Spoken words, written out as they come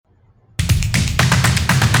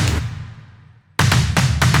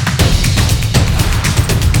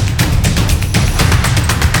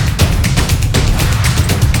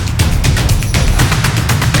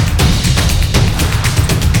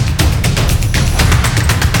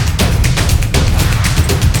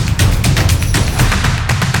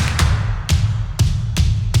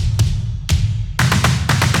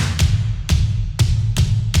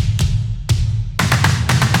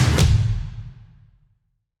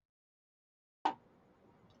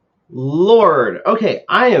Lord. Okay,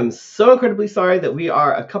 I am so incredibly sorry that we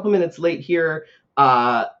are a couple minutes late here.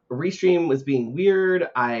 Restream was being weird.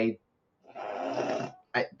 I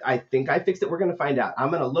think I fixed it. We're gonna find out. I'm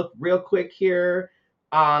gonna look real quick here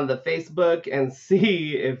on the Facebook and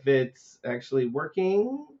see if it's actually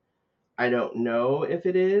working. I don't know if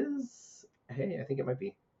it is. Hey, I think it might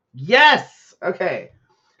be. Yes. Okay.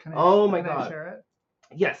 Can my I God. share it?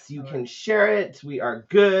 Yes, you can share it. We are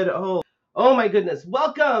good. Oh my goodness.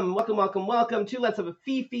 Welcome to Let's Have a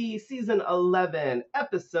Fifi, Season 11,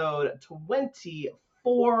 Episode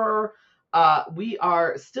 24. We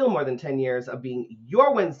are still more than 10 years of being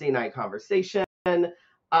your Wednesday night conversation. I'm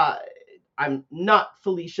not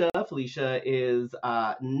Felicia. Felicia is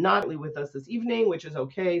not with us this evening, which is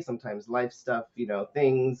okay. Sometimes life stuff,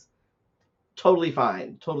 things. Totally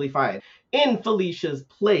fine. In Felicia's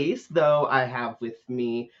place, though, I have with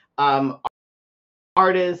me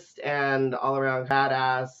artist and all-around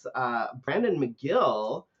badass Brandon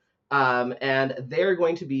McGill, and they're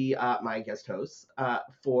going to be my guest hosts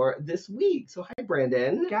for this week. So hi,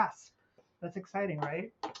 Brandon. Gasp. That's exciting,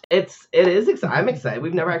 right? It is exciting. I'm excited.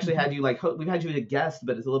 We've never actually had you we've had you as a guest,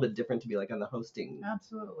 but it's a little bit different to be on the hosting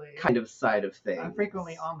Absolutely kind of side of things. I'm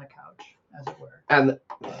frequently on the couch, as it were. And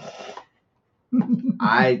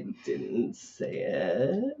I didn't say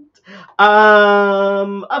it.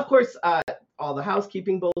 Of course, all the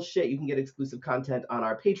housekeeping bullshit. You can get exclusive content on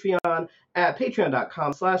our Patreon at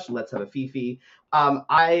patreon.com/letshaveafifi.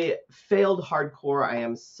 I failed hardcore. I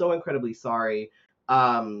am so incredibly sorry.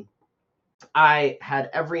 I had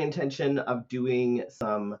every intention of doing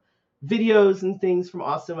some videos and things from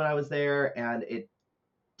Austin when I was there, and it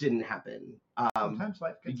didn't happen. Sometimes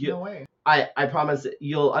life gets in the way. I promise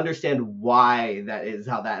you'll understand why that is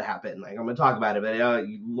how that happened. I'm going to talk about it, but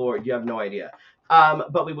Lord, you have no idea.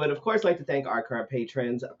 But we would, of course, like to thank our current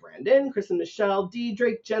patrons, Brandon, Kristen, Michelle, D,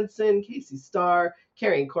 Drake, Jensen, Casey Starr,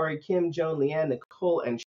 Carrie and Corey, Kim, Joan, Leanne, Nicole,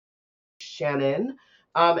 and Shannon.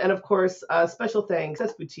 And of course, special thanks,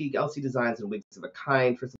 Success Boutique, LC Designs, and Wigs of a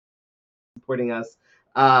Kind for supporting us.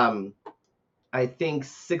 I think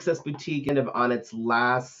Success Boutique kind of on its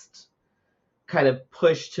last kind of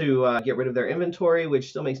push to get rid of their inventory, which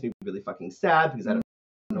still makes me really fucking sad because I don't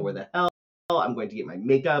know where the hell I'm going to get my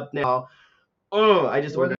makeup now. I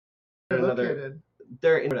just ordered another. Located?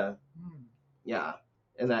 They're in Florida. Yeah,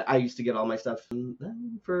 and I used to get all my stuff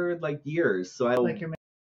for years, so I don't your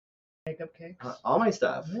makeup cakes. All my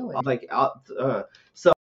stuff, really?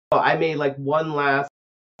 So I made one last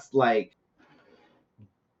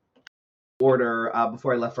order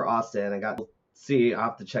before I left for Austin. I got I'll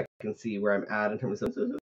have to check and see where I'm at in terms of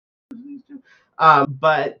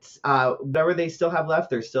but whatever they still have left,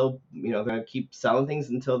 they're still going to keep selling things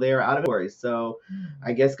until they are out of inventory. So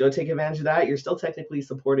I guess go take advantage of that. You're still technically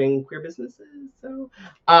supporting queer businesses. So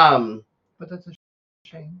but that's a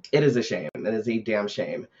shame. It is a shame. It is a damn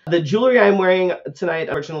shame. The jewelry I'm wearing tonight,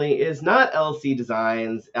 unfortunately, is not LC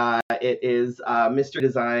Designs. It is Mystery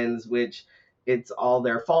Designs, which it's all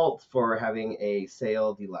their fault for having a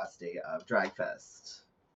sale the last day of Drag Fest.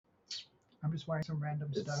 I'm just wearing some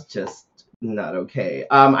random stuff. It's just not okay.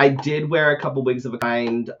 I did wear a couple Wigs of a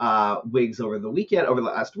Kind wigs over the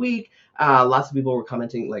last week. Lots of people were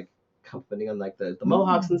commenting on the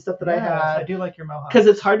mohawks and stuff that I had. I do like your mohawks. Because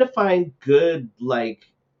it's hard to find good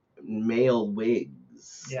male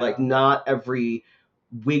wigs. Yeah. Not every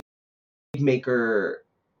wig maker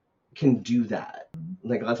can do that. A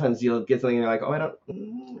lot of times you'll get something and you're like, oh, I don't.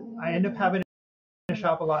 I end up having to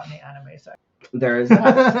shop a lot in the anime section. There's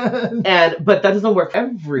that. But that doesn't work for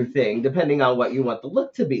everything, depending on what you want the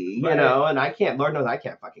look to be, right. And Lord knows I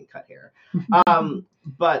can't fucking cut hair.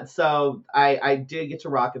 But so I did get to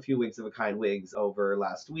rock a few Wigs of a Kind wigs over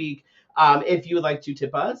last week. If you would like to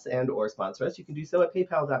tip us and or sponsor us, you can do so at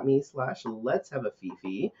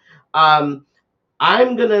paypal.me/letshaveafifi.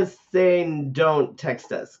 I'm gonna say don't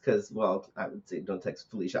text us because, I would say don't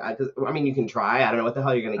text Felicia. You can try. I don't know what the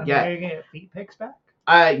hell you're gonna get. Are you gonna get feet pics back?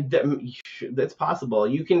 That's possible.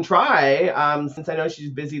 You can try. Since I know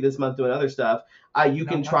she's busy this month doing other stuff, you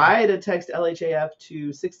can try to text LHAF to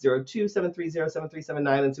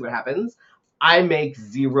 602-730-7379 and see what happens. I make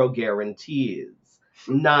zero guarantees.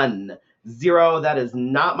 None. Zero. That is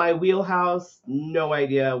not my wheelhouse. No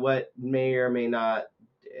idea what may or may not.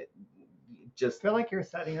 I feel like you're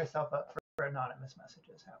setting yourself up for anonymous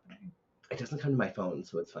messages happening. It doesn't come to my phone,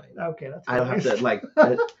 so it's fine. Okay, that's I don't have to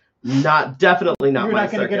definitely not. You're my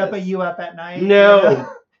not gonna get up you up at night. No.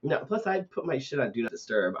 No. Plus, I put my shit on Do Not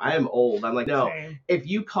Disturb. I am old. I'm no. Same. If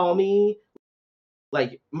you call me,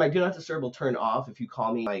 my Do Not Disturb will turn off if you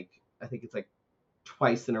call me I think it's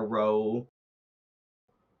twice in a row.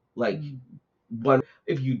 one.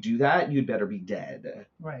 If you do that, you'd better be dead.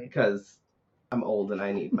 Right. Because I'm old and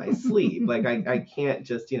I need my sleep. Like I can't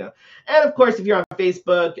just, And of course, if you're on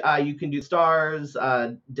Facebook, you can do stars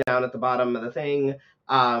down at the bottom of the thing.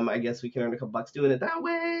 I guess we can earn a couple bucks doing it that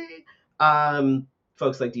way.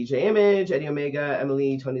 Folks like DJ Image, Eddie Omega,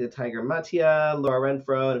 Emily, Tony the Tiger, Mattia, Laura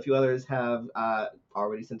Renfro, and a few others have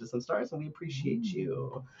already sent us some stars, and we appreciate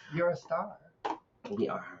you. You're a star. We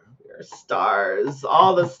are stars.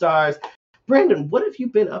 All the stars. Brandon, what have you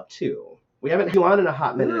been up to? We haven't had you on in a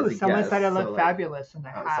hot minute. As a Someone guest, said I look fabulous in the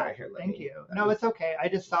hat. Sorry, here, Thank you. No, it's okay. I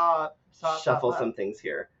just saw shuffle some things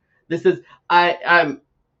here. This is I'm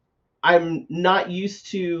not used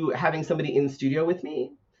to having somebody in studio with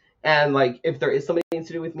me, and like if there is somebody in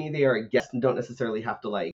studio with me, they are a guest and don't necessarily have to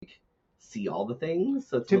like see all the things.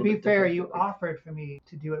 So to be fair, you offered for me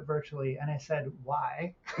to do it virtually, and I said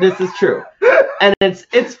why. This is true, and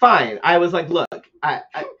it's fine. I was like, look,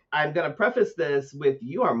 I'm going to preface this with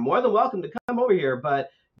you are more than welcome to come over here, but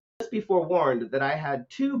just be forewarned that I had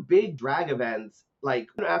 2 big drag events, like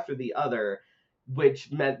one after the other,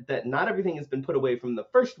 which meant that not everything has been put away from the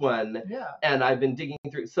first one. Yeah. And I've been digging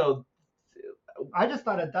through. So I just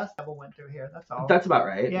thought a dust devil went through here. That's all. That's about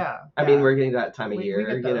right. Yeah. I mean, we're getting that time of year,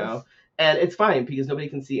 we and it's fine because nobody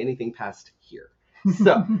can see anything past here.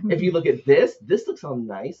 So if you look at this looks all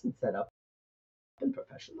nice and set up and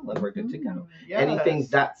professional, and we're good to go. Yes. Anything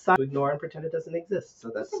that side, ignore and pretend it doesn't exist.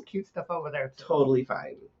 So that's some cute stuff over there too. Totally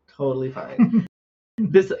fine.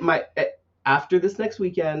 After this next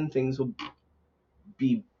weekend, things will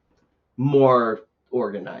be more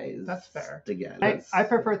organized. That's fair. Again, I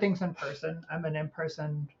prefer things in person. I'm an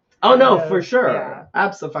in-person. Oh no, for sure. Yeah.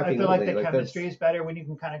 Absolutely. I feel like the chemistry is better when you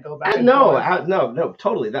can kind of go back. No,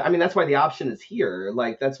 totally. That's why the option is here.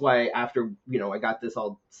 Like that's why after I got this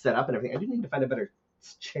all set up and everything, I do need to find a better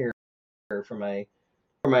chair for my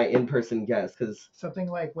in-person guests, because something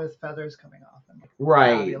like with feathers coming off.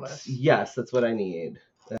 Right. Fabulous. Yes, that's what I need.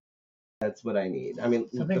 That's what I need. I mean,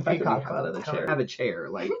 something the fact that you have a chair.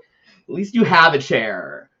 Like, at least you have a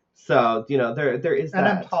chair. So there is that.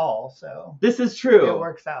 And I'm tall, so this is true. It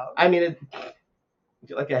works out. I mean,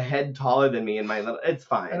 you're like a head taller than me in my little. It's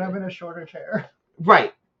fine. And I'm in a shorter chair.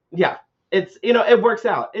 Right. Yeah. It's it works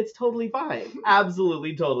out. It's totally fine.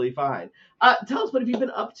 Absolutely, totally fine. Tell us, what have you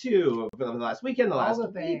been up to for the last weekend, the last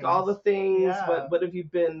week, all the things. Yeah. What have you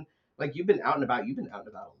been like? You've been out and about. You've been out and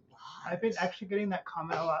about a lot. I've been actually getting that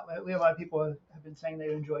comment a lot lately. A lot of people have been saying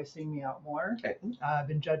they enjoy seeing me out more. Okay. I've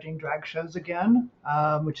been judging drag shows again,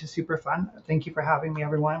 which is super fun. Thank you for having me,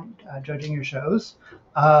 everyone, judging your shows.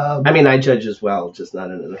 I mean, I judge as well, just not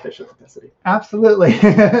in an official capacity. Absolutely.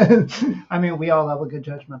 I mean, we all love a good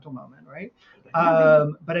judgmental moment, right?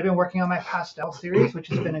 But I've been working on my pastel series, which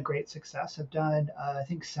has been a great success. I've done, I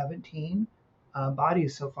think, 17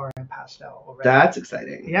 bodies so far in pastel already. That's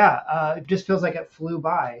exciting. Yeah. It just feels like it flew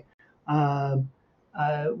by.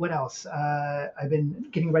 What else? I've been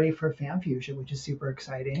getting ready for fan fusion, which is super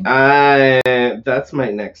exciting. That's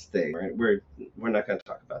my next thing. Right? We're not going to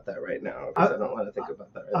talk about that right now because I don't want to think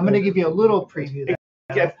about that. I'm going to give you a little preview.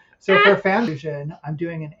 Yes. So for fan fusion, I'm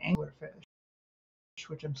doing an anglerfish,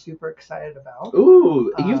 which I'm super excited about.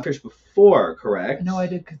 Ooh, you've fished before, correct? No, I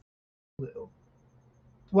did Cthulhu.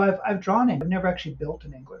 Well, I've drawn it. I've never actually built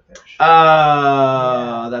an anglerfish.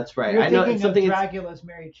 Oh, that's right. You're I know thinking it's something. Of Dracula's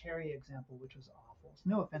Mary Cherry example, which was awful.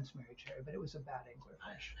 No offense, Mary Cherry, but it was a bad anglerfish.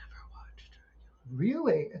 I've never watched Dracula.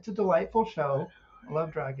 Really? It's a delightful show. I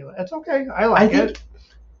love Dracula. It's okay. I like it.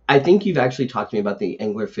 I think you've actually talked to me about the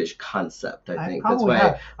anglerfish concept. I think that's why.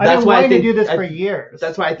 Have. I've been wanting to do this for years.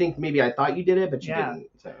 That's why I think maybe I thought you did it, but you didn't.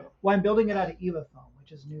 So. Well, I'm building it out of Eva foam,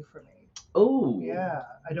 which is new for me. Oh. Yeah,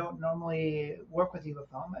 I don't normally work with Eva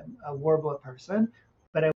foam. I'm a Warbler person,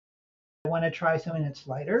 but I want to try something that's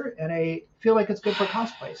lighter, and I feel like it's good for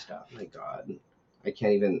cosplay stuff. Oh my God, I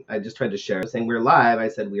can't even. I just tried to share saying we're live. I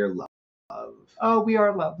said we are love. Oh, we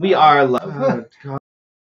are love. We are love.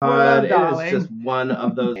 God, it darling. is just one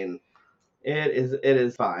of those. It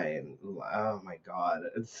is fine. Oh my God,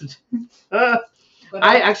 it's.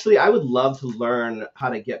 I would love to learn how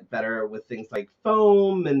to get better with things like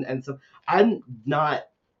foam and stuff. I've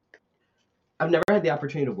never had the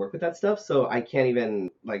opportunity to work with that stuff, so I can't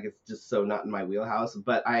even, like, it's just so not in my wheelhouse.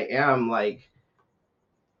 But I am like,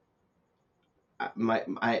 I'm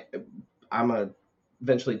a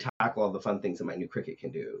eventually tackle all the fun things that my new Cricut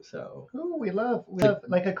can do. So. Oh, we love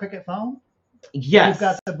like a Cricut foam. Yes. You've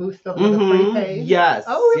got the booth filled with a free page. Yes.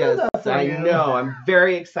 Oh, we yes. love that for I you. know. I'm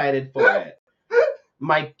very excited for it.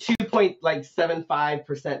 My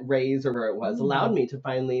 2.75% raise, or where it was, allowed me to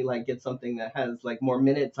finally get something that has more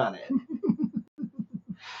minutes on it.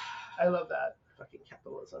 I love that. Fucking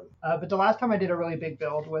capitalism. But the last time I did a really big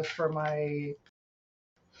build was for my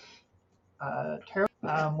tarot,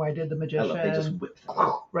 where I did the I love they just magician, whip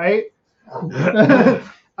them. right?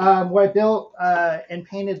 Where I built and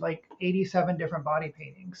painted like 87 different body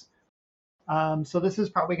paintings. So this is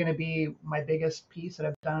probably going to be my biggest piece that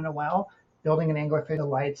I've done in a while, building an anglerfish, the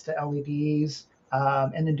lights to LEDs,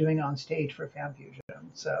 and then doing it on stage for Fan Fusion.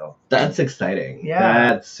 So That's exciting. Yeah.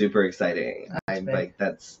 That's super exciting. That's I'm big. like,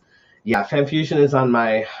 that's, yeah, Fan Fusion is on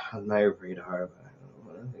my radar, but I don't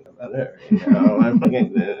want to think about it right now. I'm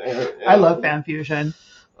fucking, I love Fan Fusion.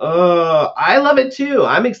 I love it too.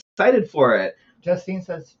 I'm excited for it. Justine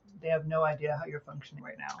says they have no idea how you're functioning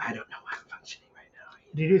right now. I don't know how I'm functioning right now.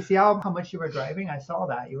 Did you see how much you were driving? I saw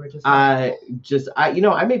that. You were just.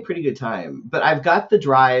 I made pretty good time, but I've got the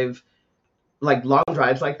drive, like long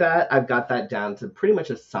drives like that. I've got that down to pretty much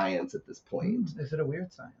a science at this point. Is it a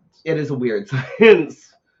weird science? It is a weird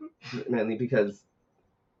science, mainly because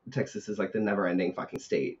Texas is like the never-ending fucking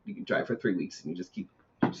state. You can drive for 3 weeks and you're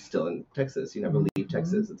still in Texas. You never leave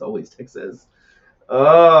Texas. It's always Texas.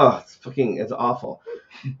 Oh, it's awful.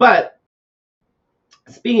 But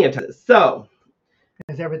speaking of Texas, so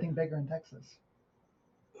is everything bigger in Texas?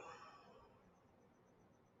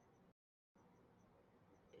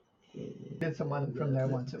 Did someone from there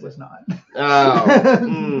once? It was not.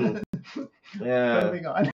 Oh, yeah. Moving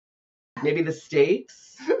on. Maybe the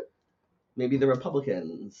states. Maybe the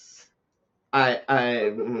Republicans. I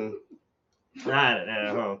don't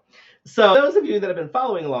know. So those of you that have been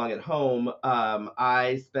following along at home,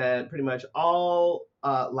 I spent pretty much all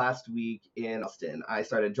last week in Austin. I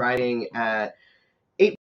started driving at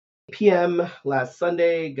 8 p.m. last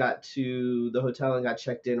Sunday, got to the hotel and got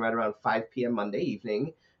checked in right around 5 p.m. Monday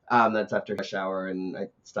evening. That's after a shower, and I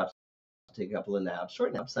stopped to take a couple of naps,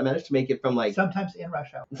 short naps. I managed to make it from like... Sometimes in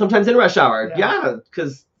rush hour. Sometimes in rush hour, yeah,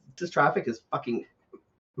 because this traffic is fucking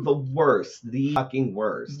the worst, the fucking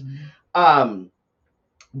worst. Mm-hmm.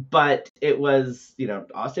 But it was,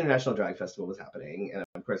 Austin International Drag Festival was happening, and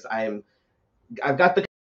of course I've got the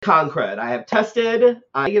con cred. I have tested,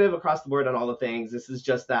 negative across the board on all the things. This is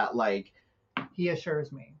just that, like, he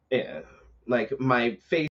assures me. Yeah, like my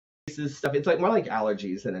face is stuff. It's like more like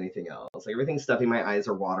allergies than anything else. Like everything's stuffy. My eyes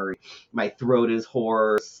are watery. My throat is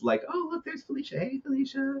hoarse. Like, oh look, there's Felicia. Hey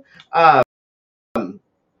Felicia. Hi Felicia.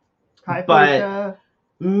 But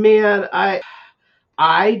man,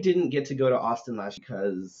 I didn't get to go to Austin last year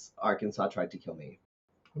because Arkansas tried to kill me.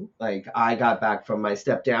 Like, I got back from my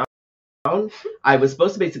step down. I was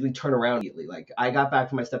supposed to basically turn around immediately. Like, I got back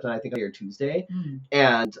from my step down, I think, on Tuesday.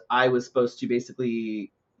 And I was supposed to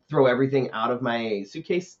basically throw everything out of my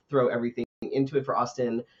suitcase, throw everything into it for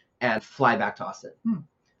Austin, and fly back to Austin.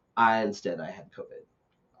 Instead, I had COVID.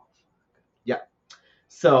 Yeah.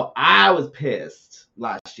 So I was pissed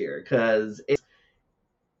last year because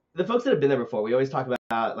the folks that have been there before, we always talk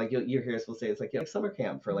about, like, you'll hear us will say it's like, summer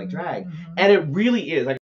camp for like drag. And it really is.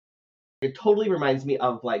 Like, it totally reminds me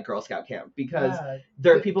of like Girl Scout camp because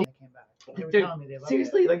there are people.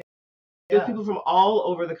 Seriously, like, there's people from all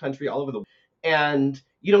over the country, all over the world, and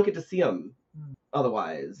you don't get to see them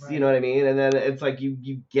otherwise. Right. You know what I mean? And then it's like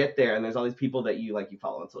you get there, and there's all these people that you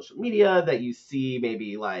follow on social media that you see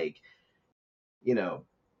maybe like,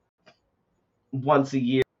 once a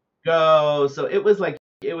year go. So it was like,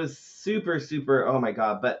 it was super, super, oh my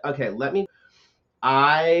God. But okay,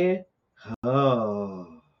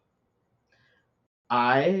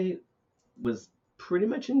 I was pretty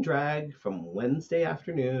much in drag from Wednesday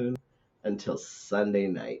afternoon until Sunday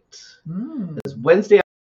night. Because Wednesday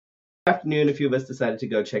afternoon, a few of us decided to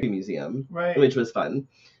go check the museum, which was fun.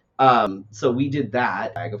 So we did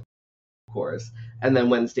that, of course. And then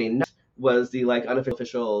Wednesday night was the like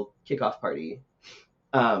unofficial kickoff party.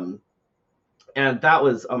 And that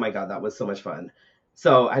was, oh my God, that was so much fun.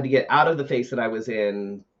 So I had to get out of the face that I was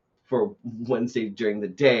in for Wednesday during the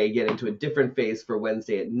day, get into a different face for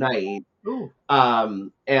Wednesday at night.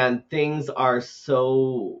 And things run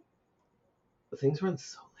so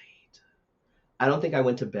late. I don't think I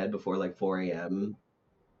went to bed before like 4 a.m.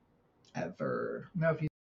 ever. No, if you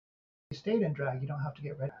stayed in drag, you don't have to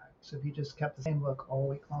get ready. So if you just kept the same look all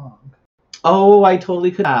week long. Oh, I totally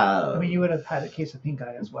could have. I mean, you would have had a case of pink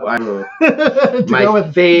eye as well.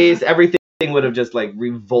 My face, everything would have just like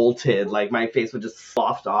revolted. Like my face would just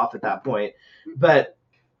sloughed off at that point. But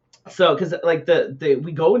so, because like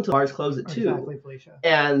we go until bars close at 2. Exactly, Felicia.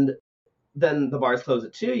 And then the bars close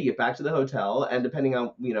at 2. You get back to the hotel, and depending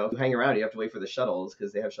on you hang around, you have to wait for the shuttles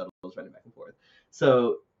because they have shuttles running back and forth.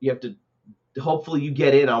 So you have to hopefully you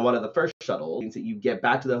get in on one of the first shuttles. Means that you get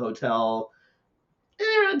back to the hotel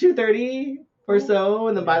around 2:30 or so,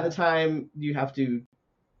 and then by the time you have to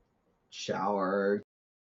shower,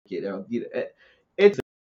 it's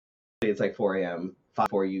like 4 a.m.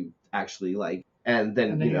 before you actually like, and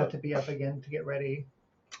then you have to be up again to get ready.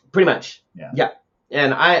 Pretty much. Yeah.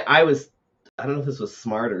 And I don't know if this was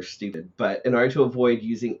smart or stupid, but in order to avoid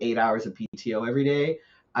using 8 hours of PTO every day,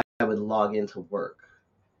 I would log into work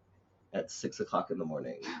at 6 o'clock in the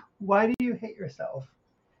morning. Why do you hate yourself?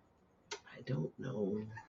 I don't know.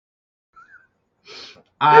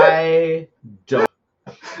 I don't.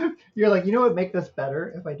 You're like, you know what would make this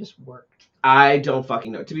better if I just worked? I don't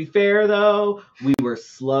fucking know. To be fair, though, we were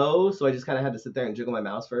slow, so I just kind of had to sit there and jiggle my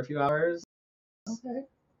mouse for a few hours. Okay.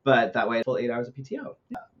 But that way, I full 8 hours of PTO.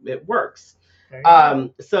 Yeah, it works.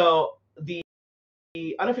 So the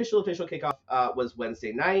unofficial official kickoff was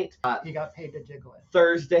Wednesday night. You got paid to jiggle it.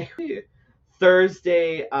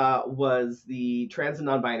 Thursday was the trans and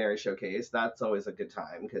non-binary showcase. That's always a good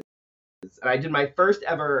time because I did my first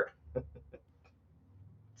ever.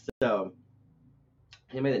 So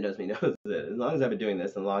anybody that knows me knows that as long as I've been doing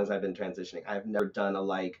this and as long as I've been transitioning, I've never done a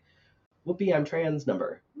like, whoopee, I'm trans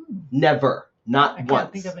number. Never. Not I once.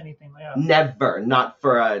 can't think of anything like that. Never. Not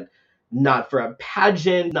for a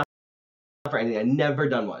pageant, not for anything. I've never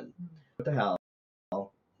done one. What the hell?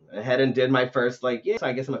 I ahead and did my first, so I guess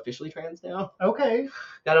I'm officially trans now. Okay.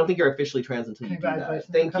 I don't think you're officially trans until you do that.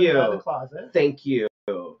 Congratulations. Thank you. you. Out of the closet. Thank you.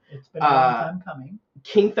 It's been a long time coming.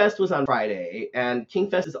 Kingfest was on Friday, and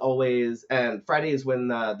Kingfest is always, and Friday is when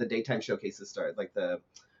the daytime showcases start, like the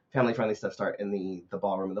family-friendly stuff start in the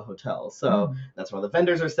ballroom of the hotel. So that's where all the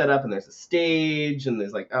vendors are set up, and there's a stage, and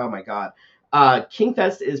there's oh my god.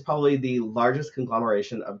 Kingfest is probably the largest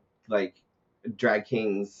conglomeration of drag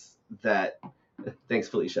kings that. Thanks,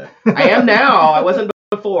 Felicia. I am now. I wasn't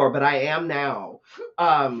before, but I am now.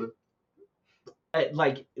 I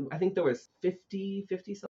think there was 50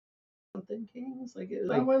 something kings.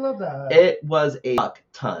 I love that. It was a fuck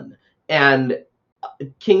ton, and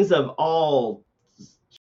kings of all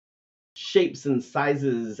shapes and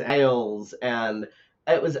sizes, styles, and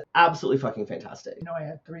it was absolutely fucking fantastic. I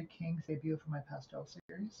had 3 kings debut for my pastel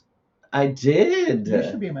series. I did. You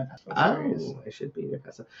should be in my pastel series. Oh, I should be in your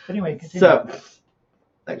pastel. Anyway, continue. So,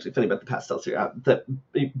 actually, funny about the pastel series.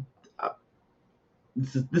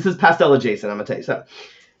 This is pastel adjacent, I'm gonna tell you. So,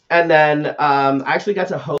 and then I actually got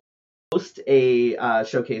to host a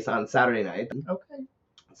showcase on Saturday night. Okay.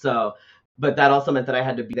 So, but that also meant that I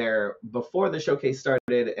had to be there before the showcase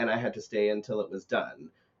started, and I had to stay until it was done.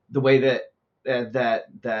 The way that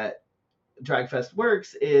DragFest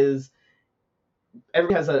works is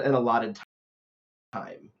everyone has an allotted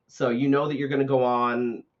time. So you know that you're going to go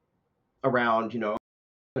on around 7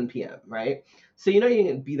 p.m. right? So you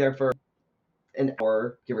can be there for an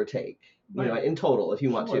hour, give or take, in total if you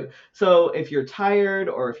want to. So if you're tired,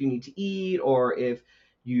 or if you need to eat, or if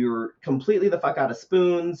you're completely the fuck out of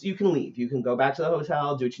spoons, you can leave. You can go back to the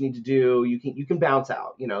hotel, do what you need to do. You can bounce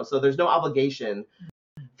out, So there's no obligation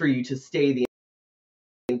for you to stay the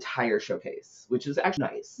entire showcase, which is actually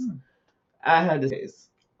nice. I had to stay.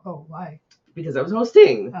 Oh, why? Because I was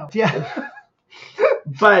hosting. Oh, yeah.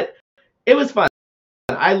 But it was fun.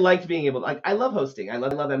 I liked being able to, I love hosting. I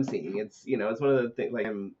love emceeing. It's, it's one of the things,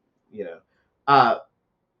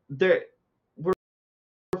 we're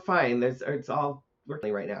fine. It's all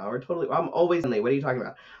working right now. I'm always late. What are you talking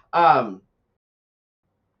about?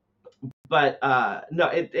 But no,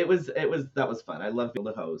 that was fun. I love being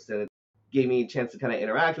able to host, and it gave me a chance to kind of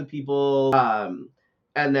interact with people.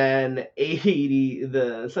 And then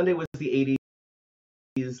the Sunday was the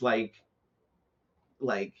 80s,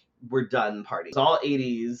 we're done party. It's all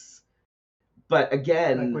 80s, but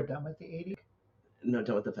again, we're done with the 80s. No,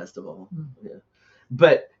 done with the festival. Yeah,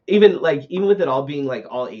 but even with it all being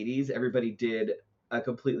all 80s, everybody did a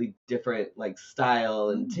completely different style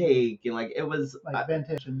and take, and it was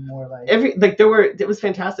vintage and more it was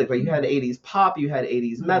fantastic. You had 80s pop, you had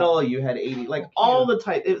 80s metal, you had 80s all the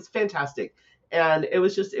type. It was fantastic, and it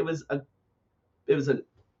was an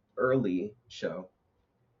early show,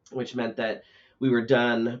 which meant that we were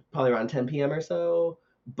done probably around 10 p.m. or so,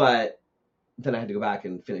 but then I had to go back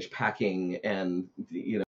and finish packing, and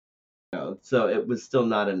so it was still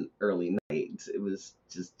not an early night. It was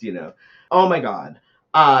just oh my god,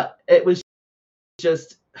 it was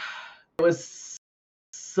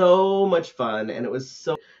so much fun, and it was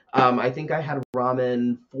so I think I had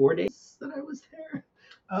ramen 4 days that I was there.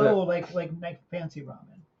 Oh, like fancy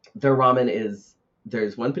ramen. Their ramen is,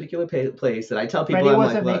 there's one particular place that I tell people, Freddie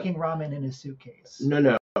wasn't making ramen in his suitcase.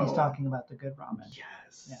 No. He's talking about the good ramen.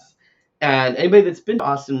 Yes. Yeah. And anybody that's been to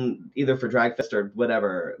Austin, either for DragFest or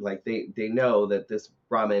whatever, they know that this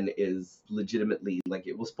ramen is legitimately,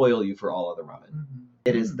 it will spoil you for all other ramen.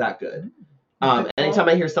 It is that good. Anytime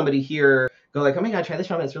I hear somebody here go like, oh my god, try this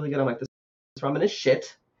ramen, it's really good. I'm like, this ramen is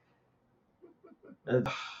shit.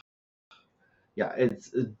 Yeah,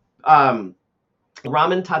 it's ramen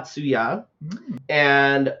Tatsuya,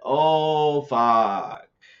 and oh fuck,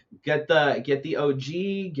 get the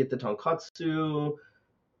OG, get the tonkatsu.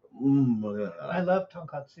 I love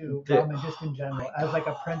tonkatsu ramen just in general as like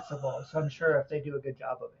a principle, so I'm sure if they do a good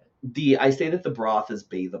job of it. I say that the broth is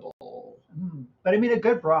bathable. But I mean, a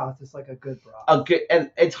good broth is like a good broth. A good,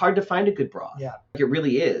 and it's hard to find a good broth. Yeah, like it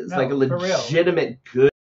really is. No, like a legitimate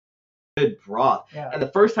good broth. Yeah. And the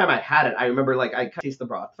first time I had it, I remember like I taste the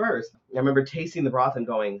broth first. I remember tasting the broth and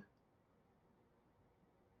going,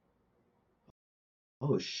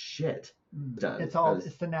 oh shit. Done. It's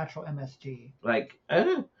the natural MSG. Like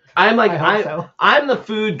I'm the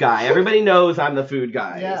food guy. Everybody knows I'm the food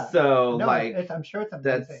guy. Yeah. So No, like I'm sure it's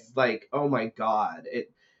amazing. that's like, oh my god.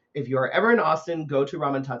 If you are ever in Austin, go to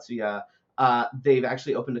Ramen Tatsuya. They've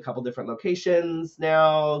actually opened a couple different locations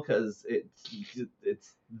now because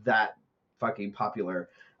it's that fucking popular.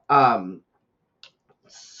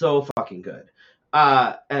 So fucking good.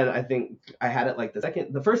 And I think I had it like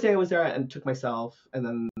the first day I was there and took myself, and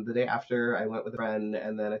then the day after I went with a friend,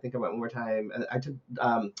 and then I think I went one more time. And I took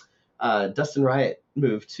Dustin Riot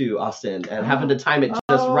moved to Austin and happened to time it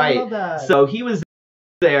just right. I love that. So he was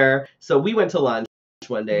there. So we went to lunch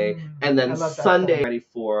one day, and then Sunday, ready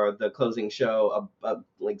for the closing show,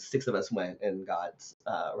 like 6 of us went and got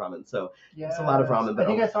ramen. So it's a lot of ramen. But I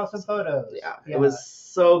think I saw some photos. Yeah, it was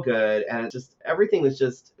so good, and it just everything was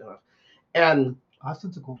just. And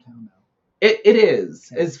Austin's a cool town now. It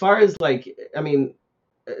is. Yeah. As far as like, I mean,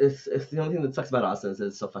 it's the only thing that sucks about Austin is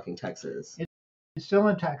it's still fucking Texas. It's still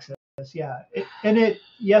in Texas, yeah.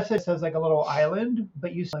 It says like a little island,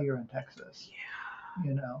 but you you're in Texas. Yeah.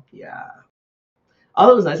 You know. Yeah.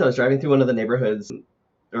 Although it was nice, I was driving through one of the neighborhoods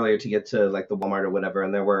earlier to get to like the Walmart or whatever,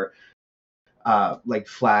 and there were like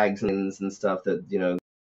flags and stuff that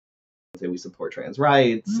say we support trans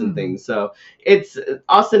rights and things. So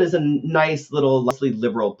Austin is a nice little mostly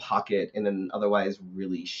liberal pocket in an otherwise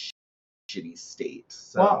really shitty state.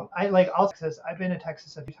 So. Well, I like all Texas. I've been to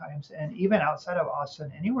Texas a few times, and even outside of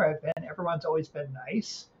Austin, anywhere I've been, everyone's always been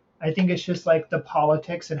nice. I think it's just like the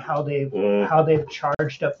politics and how they've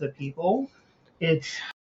charged up the people. It's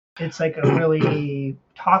like a really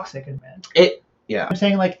toxic event. Yeah. I'm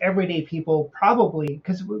saying like everyday people probably,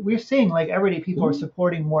 because we're seeing like everyday people are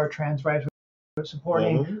supporting more trans rights,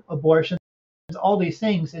 supporting abortion, all these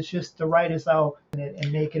things. It's just the right is out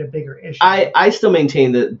and make it a bigger issue. I still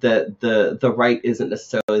maintain that the right isn't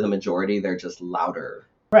necessarily the majority; they're just louder.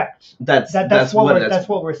 Correct. That's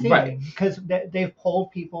what we're seeing because they've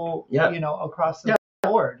polled people, across the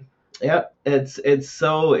board. Yeah, it's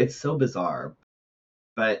so bizarre,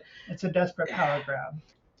 but it's a desperate power grab.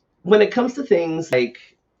 When it comes to things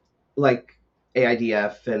like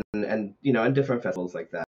AIDF and and different festivals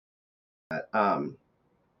like that, why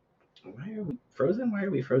are we frozen? Why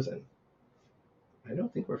are we frozen? I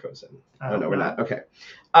don't think we're frozen. Oh no, we're not. Okay.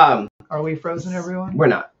 Are we frozen, everyone? We're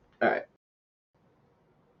not. All right.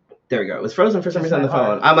 There we go. It was frozen for some reason on the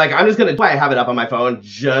phone. I'm like, I'm just gonna I have it up on my phone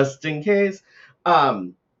just in case.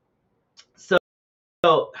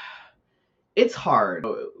 So it's hard,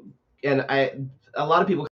 and a lot of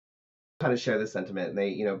people kind of share this sentiment, and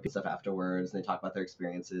they put stuff afterwards and they talk about their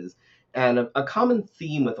experiences, and a common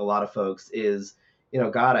theme with a lot of folks is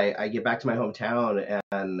God, I get back to my hometown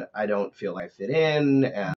and I don't feel like I fit in,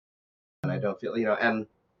 and I don't feel and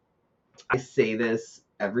I say this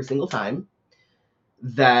every single time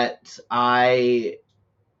that AIDF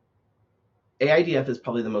is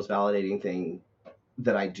probably the most validating thing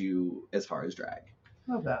that I do as far as drag.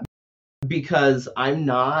 Love that. Because I'm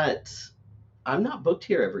not booked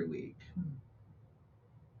here every week.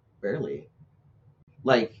 Barely.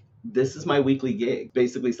 Like, this is my weekly gig.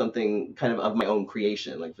 Basically something kind of my own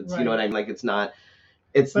creation. Like, it's, you know what I mean? Like, it's not.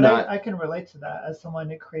 I can relate to that as someone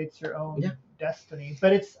that creates your own destiny.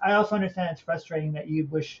 But I also understand it's frustrating that you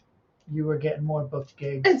wish you were getting more booked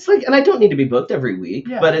gigs. It's like, and I don't need to be booked every week,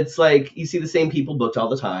 but it's like you see the same people booked all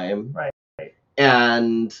the time. Right.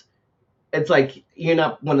 And it's like you're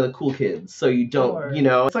not one of the cool kids, so you don't,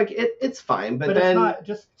 it's like it's fine, but then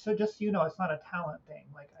it's not it's not a talent thing.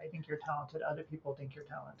 Like, I think you're talented, other people think you're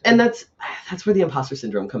talented, and that's where the imposter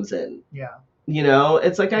syndrome comes in. Yeah,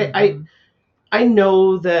 it's like I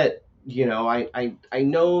know that I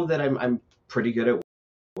know that I'm pretty good at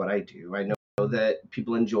what I do. I know that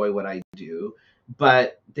people enjoy what I do,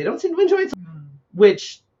 but they don't seem to enjoy it,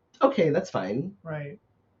 which okay, that's fine, right?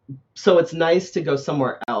 So it's nice to go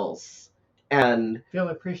somewhere else and feel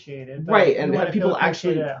appreciated, right, and have people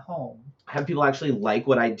actually at home have people actually like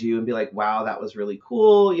what I do and be like, wow, that was really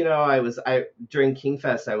cool. You know, I during King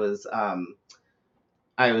Fest, I was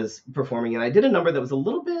performing and I did a number that was a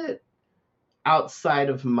little bit outside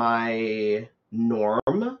of my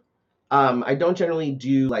norm. I don't generally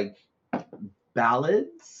do like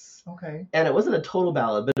ballads. Okay. And it wasn't a total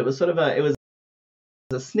ballad, but it was sort of it was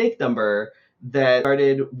a snake number that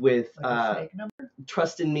started with Like a snake number?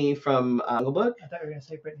 Trust in Me from Jungle Book. I thought you were going to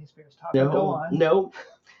say Britney Spears. Go on. No.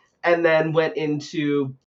 And then went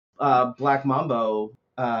into Black Mambo.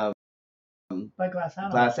 Like Glass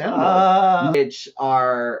Animals. Glass Animals, which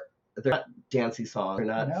are, they're not dancey songs. They're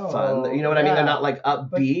not fun. You know what I mean? They're not like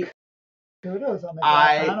upbeat. But kudos on the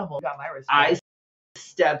Glass Animal. Got my respect. I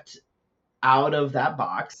stepped out of that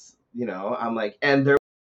box. You know, I'm like, and there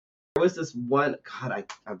was this one. God,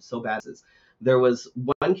 I'm so bad at this. There was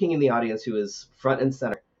one king in the audience who was front and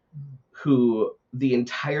center, who the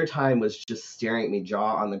entire time was just staring at me,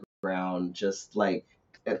 jaw on the ground, just like,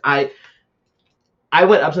 and I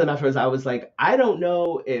went up to them afterwards. I was like, I don't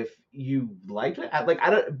know if you liked it. I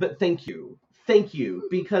don't, but thank you,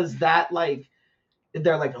 because that, like,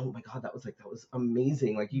 they're like, oh my God, that was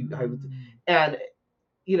amazing. Like and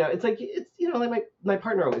you know, it's like, it's, you know, like my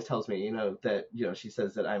partner always tells me, you know, that, you know, she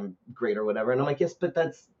says that I'm great or whatever, and I'm like, yes, but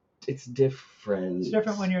it's different. It's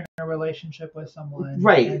different when you're in a relationship with someone,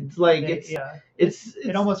 right? It's like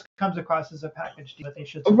it almost comes across as a package deal that they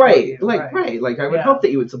should support you. Right. Like I would hope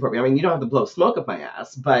that you would support me. I mean, you don't have to blow smoke up my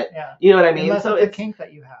ass, but you know what I mean. Unless it's a kink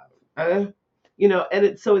that you have. You know, and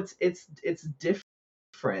it's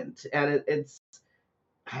different, and it's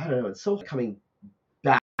I don't know. It's so coming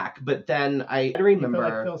back, but then I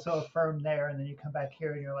remember feel so affirmed there, and then you come back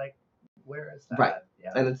here and you're like, where is that? Right.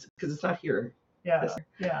 Yeah. And it's because it's not here. Yeah.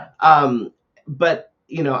 But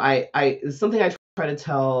you know, I it's something I try to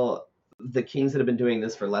tell the kings that have been doing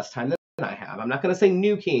this for less time than I have. I'm not going to say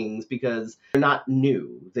new kings because they're not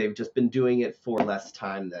new. They've just been doing it for less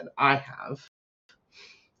time than I have.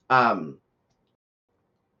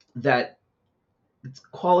 That it's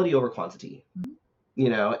quality over quantity, you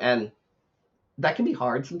know, and that can be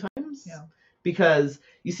hard sometimes. Yeah. Because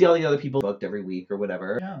you see all the other people booked every week or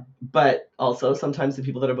whatever. Yeah. But also sometimes the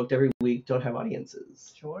people that are booked every week don't have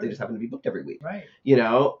audiences. Sure. They just happen to be booked every week. Right. You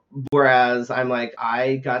know? Whereas I'm like,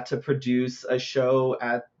 I got to produce a show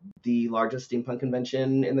at the largest steampunk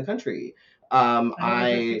convention in the country.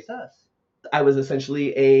 I was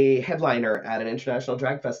essentially a headliner at an international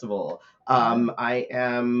drag festival. I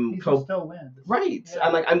am still win. Right.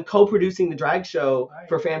 Yeah. I'm co-producing the drag show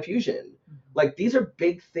for Fan Fusion. Like, these are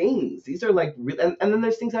big things. These are like real, and then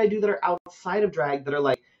there's things that I do that are outside of drag that are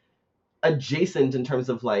like adjacent in terms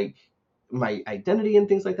of like my identity and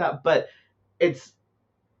things like that. But it's,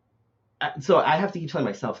 so I have to keep telling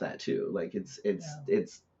myself that too. Like it's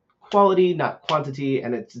quality, not quantity,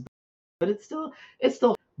 and it's still,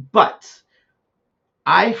 but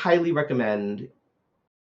I highly recommend,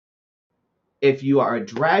 if you are a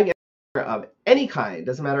drag entertainer of any kind,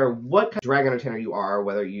 doesn't matter what kind of drag entertainer you are,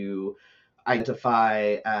 whether you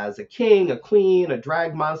identify as a king, a queen, a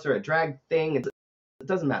drag monster, a drag thing, it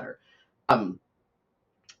doesn't matter.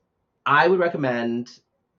 I would recommend,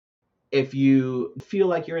 if you feel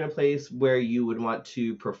like you're in a place where you would want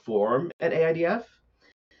to perform at AIDF,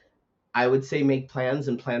 I would say make plans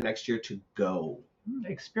and plan next year to go.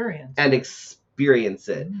 Experience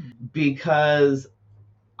it. Because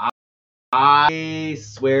I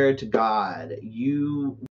swear to God,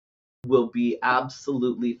 you will be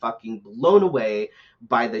absolutely fucking blown away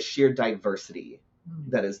by the sheer diversity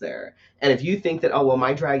that is there. And if you think that, oh, well,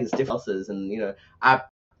 my drag is different else's, and you know, I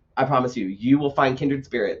promise you will find kindred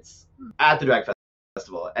spirits at the drag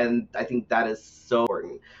festival, and I think that is so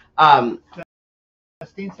important.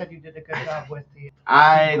 Justine said you did a good job with the.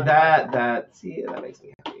 That makes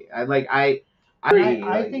me happy.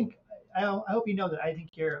 I hope you know that I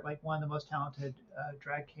think you're like one of the most talented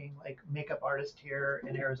drag king like makeup artists here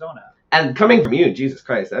in Arizona. And coming from you, Jesus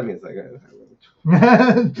Christ, that means like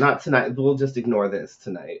not tonight. We'll just ignore this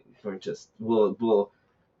tonight. We'll.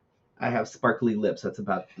 I have sparkly lips. That's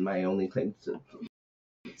about my only claim to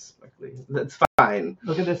sparkly. That's fine.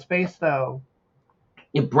 Look at this face though.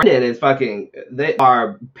 Yeah, Brendan is fucking. They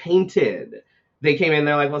are painted. They came in.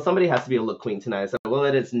 They're like, well, somebody has to be a look queen tonight. So, well,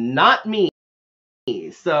 it is not me.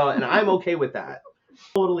 So, and I'm okay with that.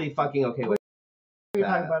 Totally fucking okay with that. What are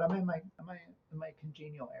you talking about? I'm in my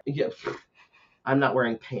congenial area. Yeah. I'm not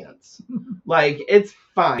wearing pants. Like, it's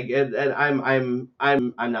fine. And I'm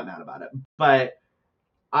not mad about it. But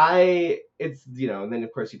it's, you know, and then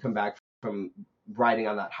of course you come back from riding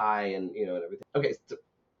on that high and, you know, and everything. Okay. So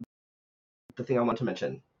the thing I want to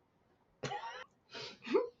mention.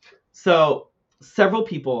 So several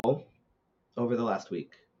people over the last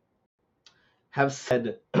week have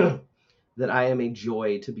said that I am a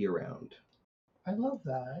joy to be around. I love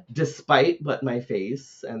that. Despite what my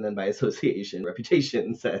face, and then by association,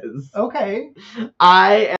 reputation says. Okay.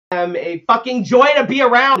 I am a fucking joy to be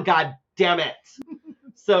around, god damn it.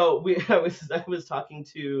 So I was talking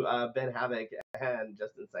to Ben Havoc and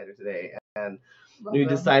Justin Sider today, and Love we them.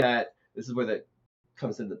 decided that this is where that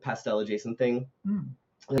comes into the pastel adjacent thing.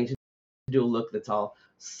 I need to do a look that's all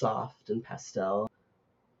soft and pastel,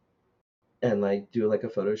 and like do like a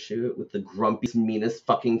photo shoot with the grumpiest, meanest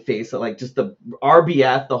fucking face, like just the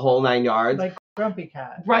RBF, the whole 9 yards. Like Grumpy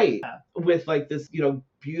Cat. Right. Yeah. With like this,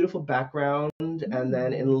 beautiful background, and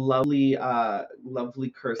then in lovely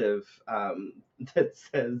cursive that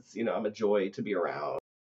says, I'm a joy to be around.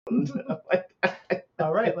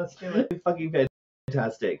 All right, let's do it. Fucking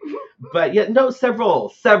fantastic. But yeah, no, several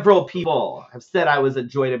people have said I was a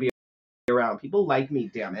joy to be around. People like me,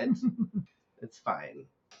 damn it. It's fine.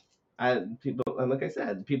 And like I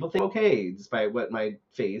said, people think okay, despite what my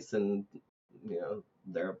face and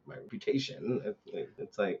my reputation.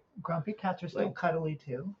 It's like Grumpy Cats are still cuddly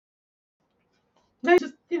too. I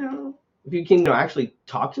just if you can actually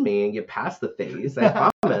talk to me and get past the face,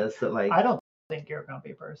 I promise that I don't think you're a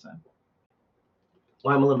grumpy person.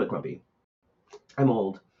 Well, I'm a little bit grumpy. I'm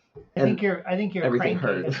old. I think you're everything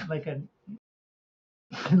cranky, hurts. like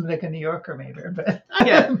a New Yorker maybe, but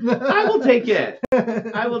yeah, I will take it.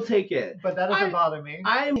 I will take it. But that doesn't bother me.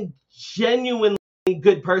 I'm a genuinely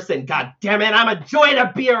good person. God damn it, I'm a joy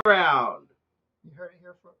to be around. You heard it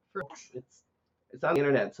here first. It's on the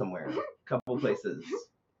internet somewhere, a couple places.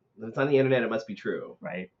 If it's on the internet, it must be true.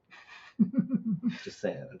 Right. Just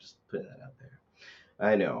saying. I'm just putting that out there.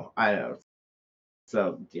 I know.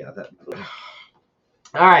 So yeah, that.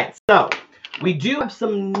 All right. So we do have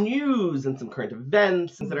some news and some current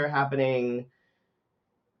events that are happening.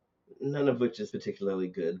 None of which is particularly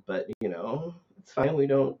good, but it's fine. We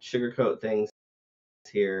don't sugarcoat things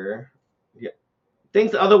here. Yeah.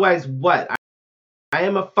 Things otherwise what? I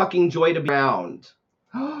am a fucking joy to be around.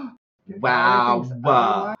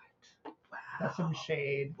 Wow. That's some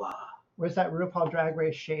shade. Wow. Where's that RuPaul Drag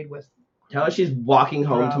Race shade with? Tell her she's walking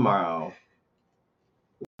home tomorrow.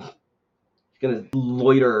 She's gonna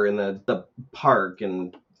loiter in the park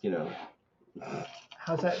and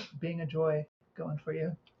How's that being a joy going for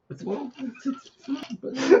you?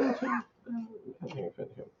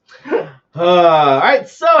 All right,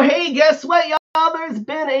 so hey, guess what, y'all? There's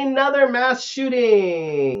been another mass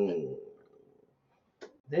shooting.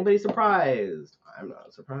 Is anybody surprised? I'm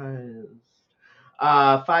not surprised.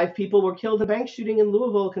 5 people were killed in a bank shooting in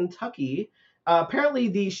Louisville, Kentucky. Apparently,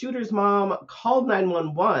 the shooter's mom called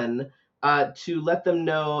 911 to let them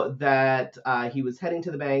know that he was heading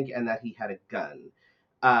to the bank and that he had a gun.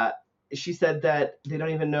 She said that they don't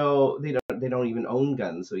even own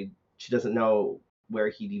guns, so she doesn't know where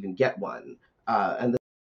he'd even get one. And the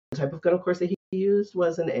type of gun, of course, that he used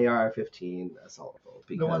was an AR-15 assault rifle.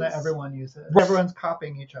 The one that everyone uses. Everyone's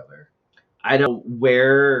copying each other. I don't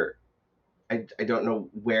know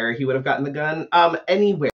where he would have gotten the gun.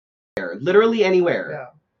 Anywhere, literally anywhere. Yeah.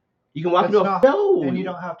 You can walk into no, and you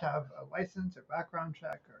don't have to have a license or background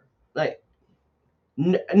check or like.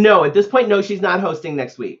 No, at this point, no. She's not hosting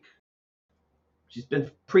next week. She's been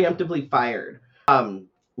preemptively fired.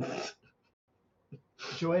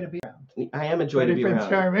 Joy to be around. I am a joy to be around.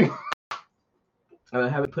 Charming. I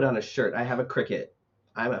haven't put on a shirt. I have a cricket.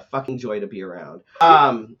 I'm a fucking joy to be around.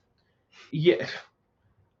 Yeah.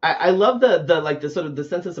 I love the sort of the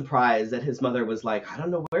sense of surprise that his mother was like, I don't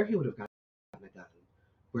know where he would have gotten a gun.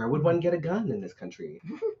 Where would one get a gun in this country?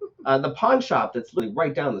 The pawn shop that's literally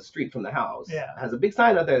right down the street from the house has a big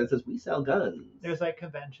sign out there that says, we sell guns. There's like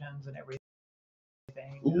conventions and everything.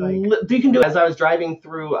 You can do it. As I was driving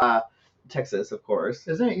through Texas, of course.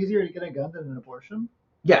 Isn't it easier to get a gun than an abortion?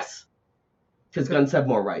 Yes. Because guns have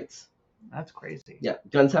more rights. That's crazy. Yeah.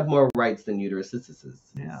 Guns have more rights than uteruses.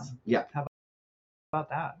 Yeah. Yeah. How about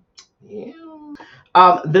that?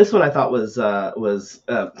 Yeah. This one I thought was a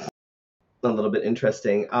little bit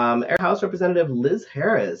interesting. House Representative Liz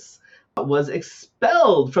Harris was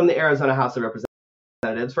expelled from the Arizona House of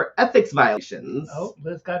Representatives for ethics violations. Oh,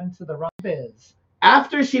 Liz got into the wrong biz.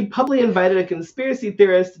 After she publicly invited a conspiracy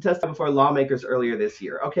theorist to testify before lawmakers earlier this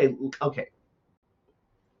year. Okay.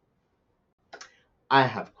 I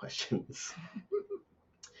have questions.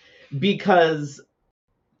 Because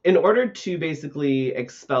in order to basically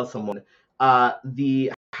expel someone,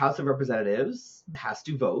 the House of Representatives has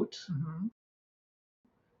to vote. Mm-hmm.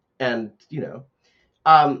 And,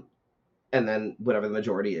 and then whatever the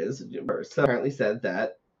majority is. So apparently said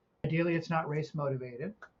that. Ideally, it's not race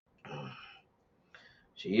motivated.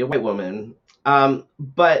 She a white woman.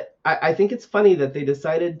 But I think it's funny that they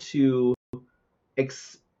decided to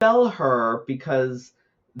expel her because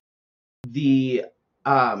the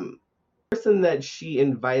person that she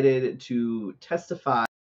invited to testify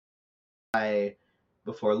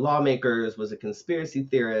before lawmakers was a conspiracy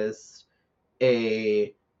theorist,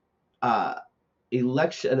 a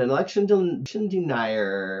an election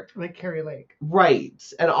denier, Like Carrie Lake. right,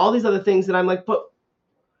 and all these other things. And I'm like, but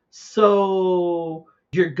so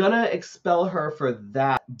you're gonna expel her for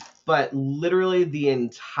that, but literally the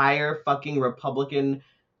entire fucking Republican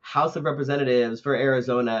House of Representatives for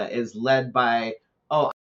Arizona is led by,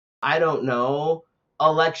 oh, I don't know,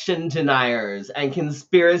 election deniers and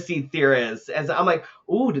conspiracy theorists. As I'm like,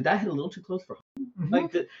 ooh, did that hit a little too close for home? Mm-hmm.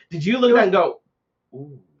 Like, did you look at that and go,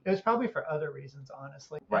 ooh? It was probably for other reasons,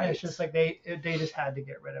 honestly. Right. And it's just like they just had to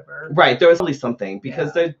get rid of her. Right. There was probably something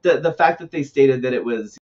because the fact that they stated that it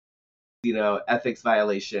was, ethics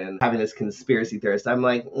violation, having this conspiracy theorist. I'm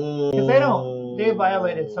like, because they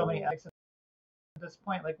violated so many ethics at this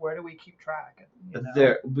point. Like, where do we keep track?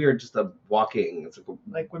 We're just a walking. It's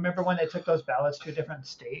like, remember when they took those ballots to a different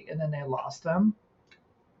state and then they lost them?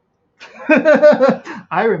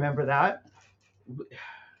 I remember that. With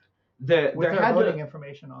their voting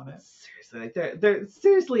information on it. Seriously, there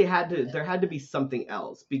seriously there had to be something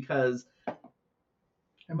else, because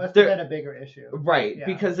it must have been a bigger issue. Right, yeah.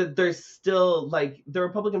 Because there's still, like, the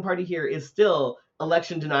Republican Party here is still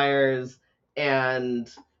election deniers and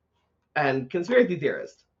conspiracy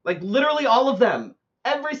theorists. Like, literally all of them.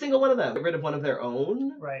 Every single one of them. Get rid of one of their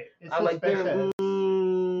own. Right. It's I'm like, there's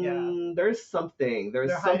something.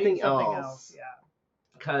 There's something else. Yeah.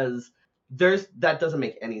 Because that doesn't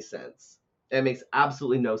make any sense. It makes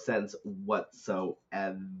absolutely no sense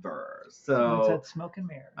whatsoever. So it's smoke and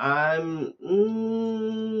mirrors.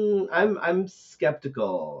 I'm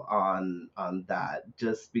skeptical on that,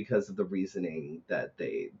 just because of the reasoning that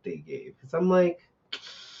they gave. Because I'm like,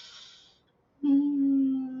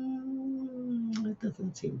 it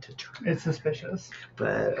doesn't seem to track. It's suspicious,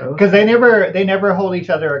 but because they never hold each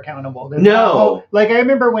other accountable. Like, I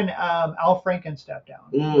remember when Al Franken stepped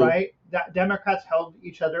down, right? That Democrats held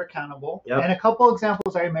each other accountable, and a couple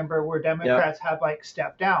examples I remember where Democrats have, like,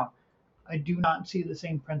 stepped down. I do not see the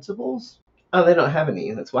same principles. Oh, they don't have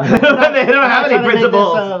any. That's why they don't have any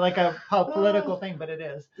principles. Make this, like a political thing, but it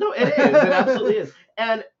is. No, it is. It absolutely is.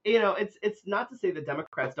 And it's not to say that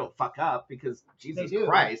Democrats don't fuck up, because Jesus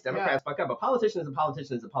Christ, Democrats fuck up. A politician is a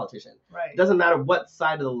politician is a politician. Right. It doesn't matter what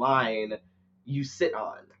side of the line you sit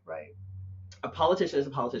on. Right. A politician is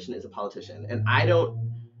a politician is a politician, and I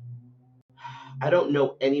don't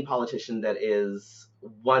know any politician that is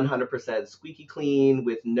 100% squeaky clean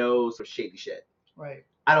with no sort of shady shit. Right.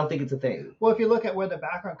 I don't think it's a thing. Well, if you look at where the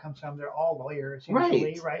background comes from, they're all lawyers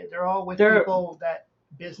usually, right? They're all people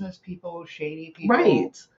business people, shady people.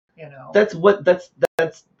 Right. That's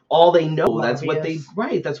all they know. Lobbyists.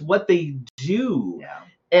 That's what they do. Yeah.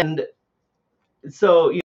 And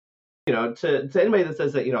so, to anybody that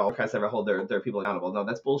says that, Democrats never hold their people accountable, no,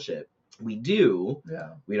 that's bullshit. We do. Yeah.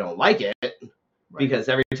 We don't like it. Right. Because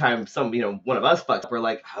every time one of us fucks up, we're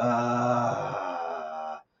like,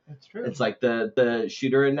 That's true. It's like the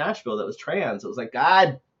shooter in Nashville that was trans. It was like,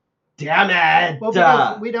 God damn it. Well,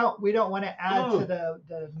 because we don't want to add to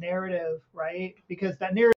the narrative, right? Because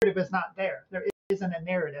that narrative is not there. There isn't a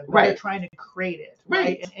narrative. But they're trying to create it,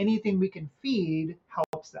 right? And anything we can feed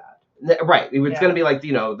helps that. Right. It's going to be like,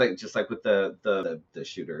 like just like with the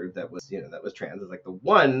shooter that was, that was trans. It's like the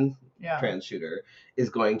one trans shooter is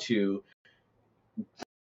going to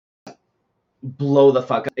blow the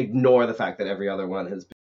fuck up, ignore the fact that every other one has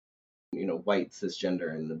been, white,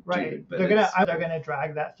 cisgender, and dude. But they're gonna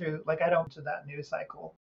drag that through. Like, I don't to that news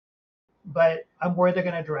cycle, but I'm worried they're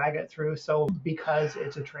gonna drag it through. So because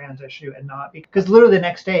it's a trans issue and not because literally the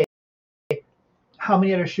next day, how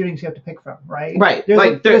many other shootings you have to pick from, right? Right.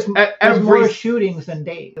 There's more shootings than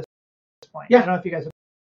days at this point. Yeah. I don't know if you guys have.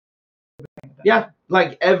 Yeah,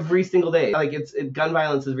 like every single day. Like gun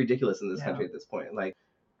violence is ridiculous in this country at this point. Like,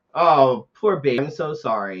 oh, poor baby. I'm so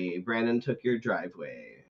sorry. Brandon took your driveway.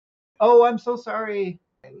 Oh, I'm so sorry.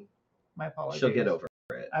 My apologies. She'll get over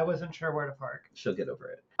it. I wasn't sure where to park. She'll get over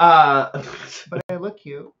it. But I look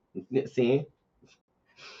cute. See?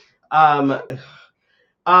 Along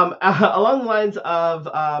the lines of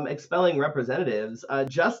expelling representatives,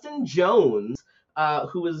 Justin Jones,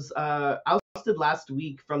 who was ousted last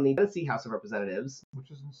week from the Tennessee House of Representatives. Which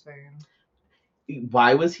is insane.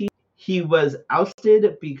 Why was he? He was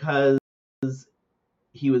ousted because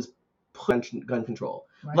he was put on gun control.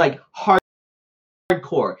 Right. Like,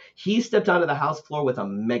 hardcore. He stepped onto the House floor with a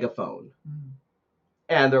megaphone.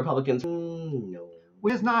 And the Republicans, no.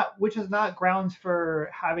 which is not grounds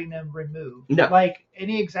for having them removed. No. Like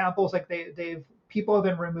any examples, like people have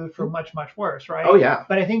been removed for much worse, right? Oh yeah.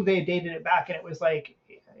 But I think they dated it back, and it was like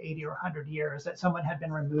 80 or 100 years that someone had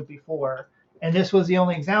been removed before, and this was the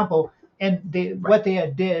only example. And what they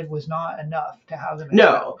had did was not enough to have them expelled.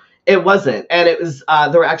 No, it wasn't, and it was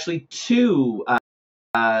there were actually two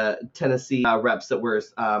Tennessee reps that were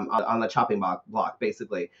on the chopping block,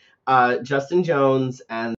 basically. Justin Jones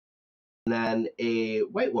and then a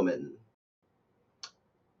white woman,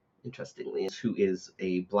 interestingly, who is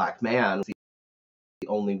a black man, the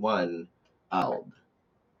only one. Two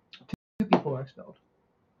people were expelled.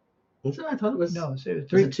 So I thought it was no. So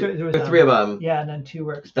three. There was three of them. Yeah, and then two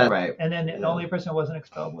were expelled. That's right. And then the only person who wasn't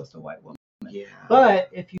expelled was the white woman. Yeah. But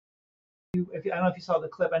if you I don't know if you saw the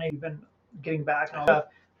clip. I know you've been getting back and all that.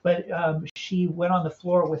 But she went on the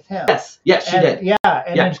floor with him. Yes, she did. Yeah,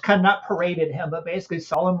 and then just kind of not paraded him, but basically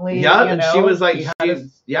solemnly. Yeah, and she was like,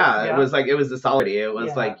 it was like, it was the solidarity. It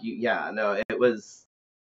was like, it was.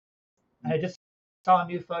 I just saw a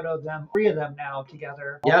new photo of them, 3 of them now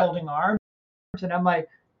together, all holding arms, and I'm like,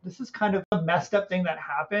 this is kind of a messed up thing that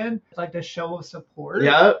happened. It's like the show of support.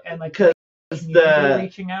 Yeah, and like because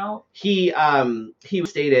reaching out. He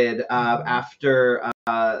stated after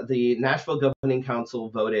the Nashville Governing Council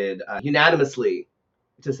voted unanimously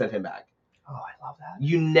to send him back. Oh, I love that.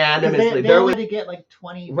 Unanimously. They wanted to get like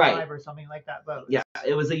 25 or something like that vote. Yeah,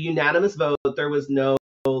 it was a unanimous vote. There was no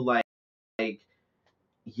outrageous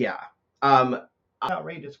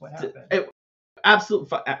what happened.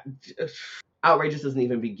 Absolute outrageous doesn't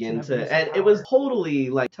even begin to, and it was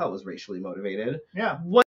totally tell it was racially motivated. Yeah.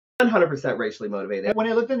 100% racially motivated. And when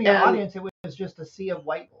I looked in the audience, it was just a sea of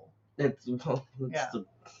white people. It's the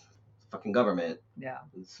fucking government. Yeah.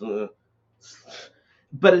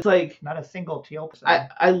 But it's like not a single teal person.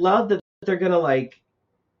 I love that they're gonna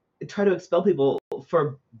try to expel people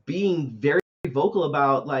for being very vocal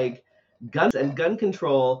about guns and gun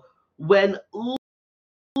control when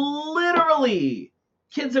literally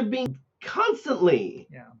kids are being constantly.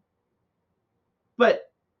 Yeah.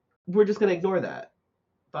 But we're just gonna ignore that.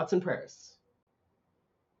 Thoughts and prayers.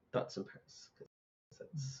 Thoughts and prayers.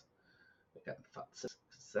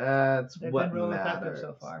 That's They've what been really matters. effective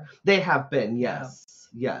so far. They have been, yes.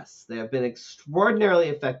 Yeah. Yes. They have been extraordinarily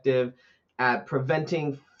effective at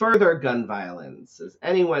preventing further gun violence, as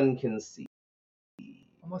anyone can see.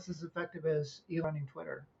 Almost as effective as Elon running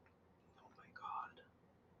Twitter. Oh my God.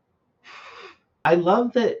 I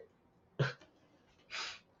love that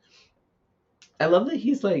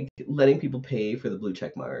he's letting people pay for the blue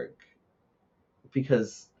check mark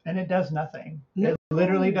because. And it does nothing. No. It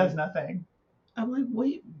literally does nothing. I'm like,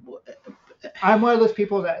 wait. What? I'm one of those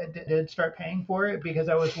people that did start paying for it because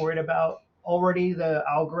I was worried about already the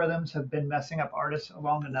algorithms have been messing up artists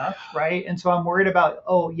long enough, right? And so I'm worried about,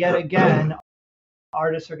 yet again,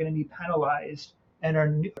 artists are going to be penalized and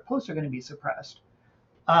our posts are going to be suppressed.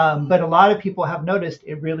 But a lot of people have noticed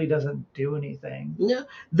it really doesn't do anything. Yeah,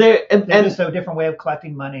 and just a different way of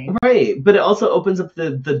collecting money. Right, but it also opens up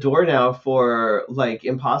the door now for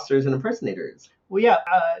imposters and impersonators. Well, yeah,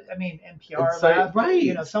 I mean, NPR left.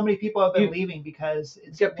 Right. So many people have been leaving because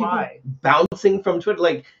it's why bouncing from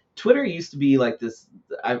Twitter. Twitter used to be this.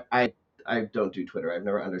 I don't do Twitter. I've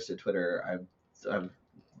never understood Twitter.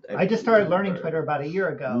 I just started learning Twitter about a year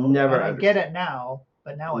ago. I get it now,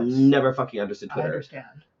 but now it's never fucking understood Twitter. I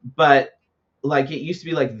understand. But it used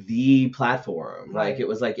to be the platform. Right. It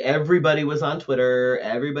was everybody was on Twitter.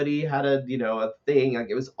 Everybody had a thing.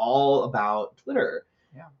 It was all about Twitter.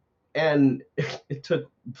 Yeah. And it took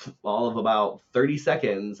all of about 30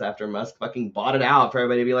 seconds after Musk fucking bought it out for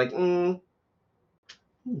everybody to be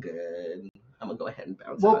I'm good. I'm gonna go ahead and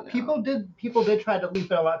bounce. Well, people did try to leave,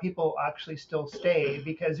 but a lot of people actually still stay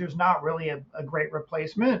because there's not really a great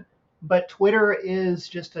replacement. But Twitter is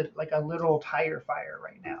just a literal tire fire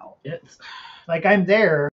right now. It's I'm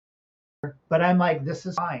there, but I'm this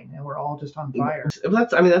is fine, and we're all just on fire.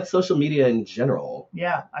 That's social media in general.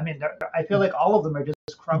 Yeah, I mean, I feel like all of them are just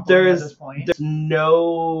crumbling at this point. There's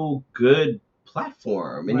no good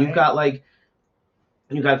platform, and you've got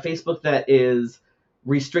Facebook that is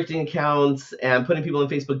restricting accounts and putting people in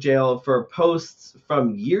Facebook jail for posts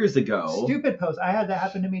from years ago. Stupid posts. I had that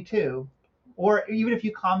happen to me too. Or even if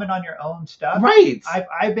you comment on your own stuff. Right.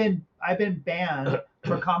 I've been banned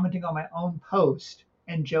for commenting on my own post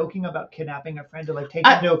and joking about kidnapping a friend to take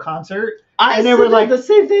him to a concert. And they were the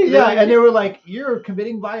same thing. Yeah, and they were you're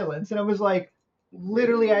committing violence. And I was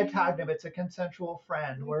literally I tagged him. It's a consensual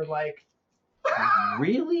friend. We're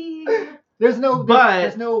really? There's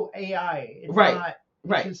no AI. It's right. not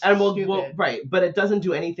Right, It's and we'll stupid. right, but it doesn't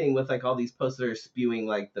do anything with like all these posts that are spewing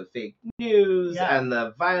like the fake news Yeah. and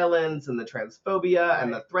the violence and the transphobia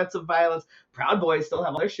and the Right. threats of violence. Proud Boys still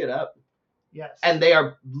have all their shit up, Yes. and they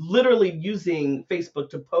are literally using Facebook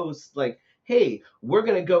to post like, "Hey, we're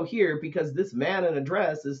gonna go here because this man in a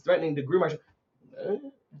dress is threatening to groom our."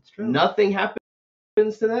 It's true. Nothing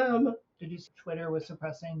happens to them. Did you see Twitter was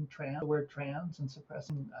suppressing the word trans and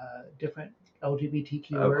suppressing different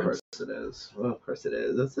LGBTQ Of words? course it is. Of course it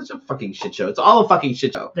is. It's such a fucking shit show. It's all a fucking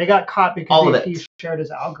shit show. They got caught All because of he it. shared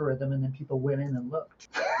his algorithm, and then people went in and looked.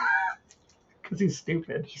 Because he's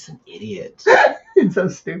stupid. He's an idiot. He's so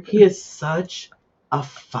stupid. He is such a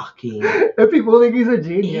fucking And people think he's a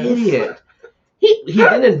genius. idiot. He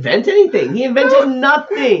didn't invent anything. He invented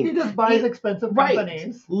nothing. He just buys expensive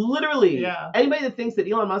companies. Literally. Yeah. Anybody that thinks that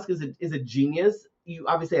Elon Musk is a genius, you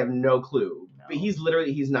obviously have no clue. No. But he's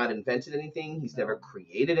not invented anything. He's never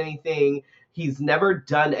created anything. He's never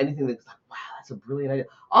done anything that's like, wow, that's a brilliant idea.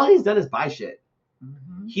 All he's done is buy shit.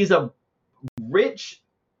 Mm-hmm. He's a rich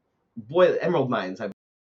boy, emerald mines, I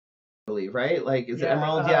believe, right? Like, is it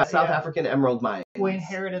emerald? South African emerald mines. Who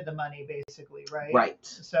inherited the money, basically, right? Right.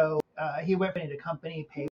 So he went into company,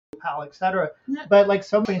 PayPal, etc. But like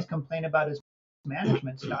so many complain about his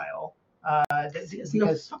management style, because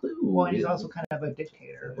he's also kind of a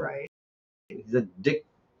dictator, right? He's a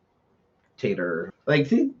dictator.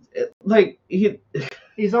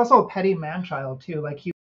 He's also a petty man-child too. Like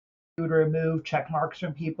he would remove check marks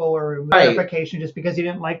from people or remove verification just because he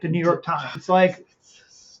didn't like the New York Times. It's like,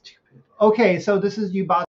 okay, so you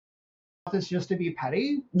bought this just to be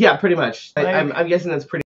petty? Yeah, pretty much. Like, I'm guessing that's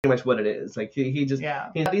pretty much what it is. Like he just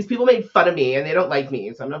these people made fun of me and they don't like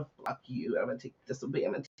me, so I'm gonna block you. I'm gonna take this away.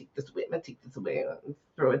 I'm gonna take this away. I'm gonna take this away. And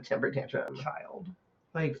throw a temper tantrum. Child.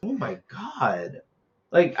 Like, oh my god.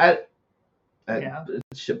 Like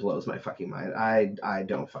shit blows my fucking mind. I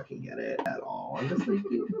don't fucking get it at all. I'm just like,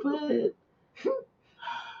 but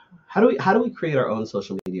how do we create our own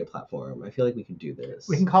social media platform? I feel like we could do this.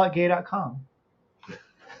 We can call it gay.com.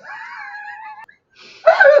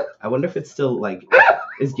 I wonder if it's still like,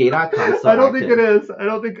 is gay.com still I don't active? think it is. I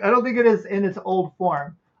don't think it is in its old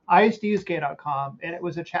form. I used to use gay.com and it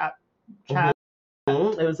was a chat.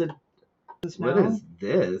 Mm-hmm. It was a. What is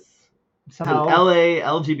this? Somehow.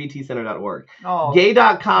 LALGBTcenter.org. Oh,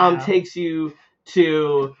 Gay.com takes you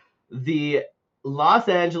to the Los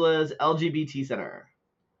Angeles LGBT Center.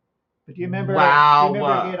 But do you remember? Wow. Do you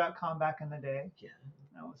remember gay.com back in the day? Yeah.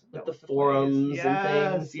 With the forums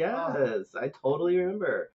and things. Yes, I totally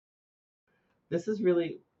remember. This is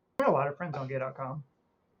really. I have a lot of friends on gay.com.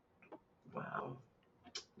 Wow.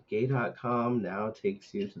 Gay.com now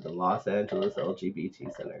takes you to the Los Angeles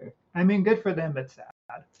LGBT Center. I mean, good for them, but sad.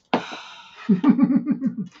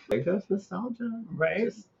 Like, that's nostalgia.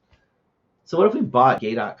 Right? So what if we bought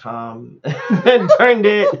gay.com and turned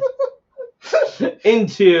it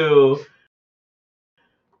into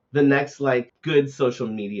the next, like, good social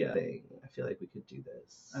media thing? I feel like we could do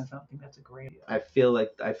this. I don't think that's a great idea. I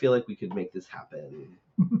feel like we could make this happen.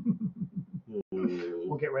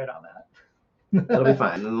 We'll get right on that. That'll be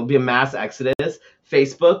fine. And there'll be a mass exodus.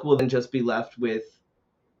 Facebook will then just be left with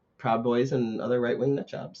Proud Boys and other right-wing nut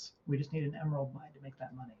jobs. We just need an emerald mine to make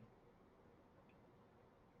that money.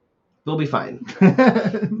 We'll be fine.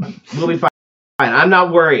 We'll be fine. I'm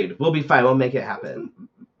not worried. We'll be fine. We'll make it happen.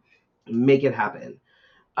 Make it happen.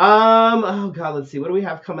 Oh god, let's see. What do we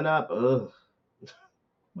have coming up? Ugh.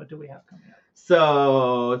 What do we have coming up?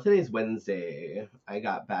 So today's Wednesday. I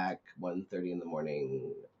got back 1:30 in the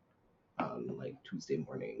morning on like Tuesday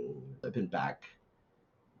morning. I've been back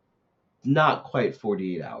not quite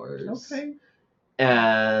 48 hours. Okay.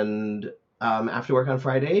 And after work on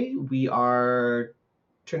Friday, we are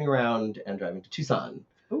turning around and driving to Tucson.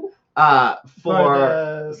 Ooh.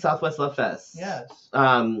 For the Southwest Love Fest. Yes.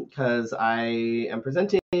 Because I am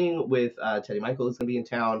presenting with Teddy Michael, who's going to be in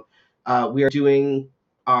town. We are doing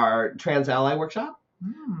our Trans Ally workshop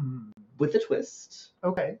with a twist.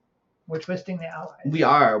 Okay. We're twisting the allies. We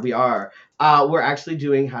are. We're actually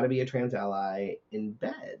doing how to be a trans ally in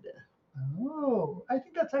bed. Oh, I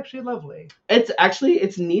think that's actually lovely.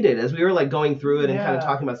 It's needed. As we were like going through it and kind of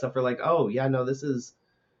talking about stuff, we're like, oh yeah, no, this is,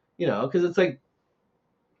 because it's like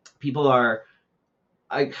people are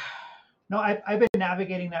like. No, I've been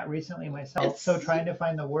navigating that recently myself. So trying to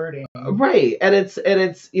find the wording. Right, and it's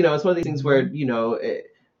it's one of these things where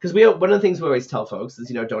because one of the things we always tell folks is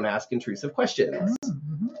don't ask intrusive questions.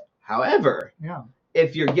 Mm-hmm. However,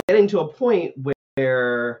 if you're getting to a point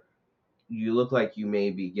where you look like you may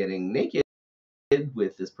be getting naked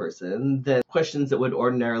with this person, then questions that would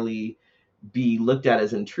ordinarily be looked at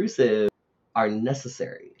as intrusive are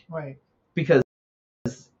necessary. Right. Because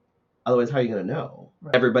Otherwise, how are you going to know?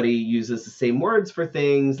 Right. Everybody uses the same words for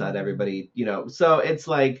things. Not everybody, so it's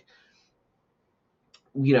like,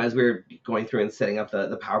 as we were going through and setting up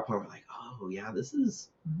the PowerPoint, we're like, oh yeah,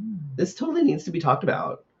 this totally needs to be talked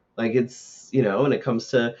about. Like it's, when it comes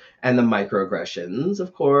to, and the microaggressions,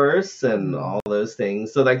 of course, and all those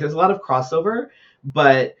things. So like there's a lot of crossover,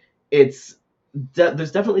 but there's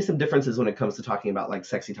definitely some differences when it comes to talking about like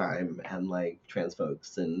sexy time and like trans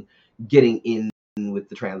folks and getting in with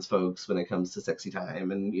the trans folks when it comes to sexy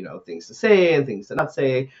time and, things to say and things to not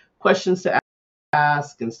say, questions to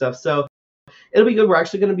ask and stuff. So it'll be good. We're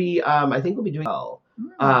actually going to be, I think we'll be doing well.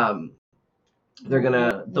 They'll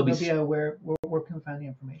be where can we find the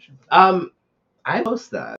information for that? I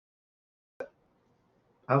post that.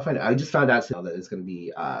 I'll find out. I just found out that it's going to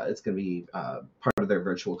be part of their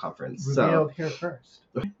virtual conference. Revealed here first.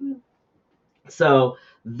 So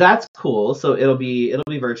that's cool. So it'll be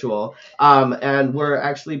virtual. And we're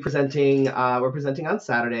actually presenting on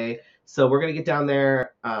Saturday. So we're going to get down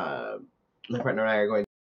there. My partner and I are going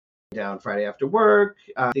down Friday after work.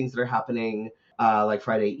 Things that are happening like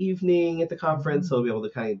Friday evening at the conference. So we'll be able to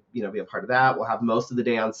kind of, be a part of that. We'll have most of the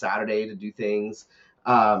day on Saturday to do things.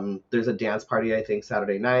 There's a dance party, I think,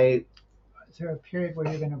 Saturday night. Is there a period where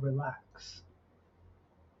you're going to relax?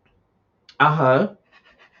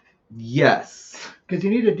 Yes. Because you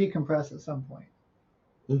need to decompress at some point.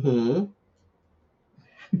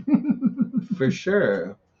 For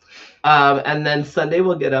sure. And then Sunday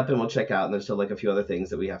we'll get up and we'll check out, and there's still like a few other things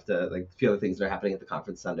that we have to, like a few other things that are happening at the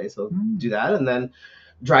conference Sunday. So do that and then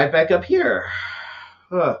drive back up here.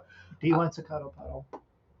 D wants a cuddle puddle.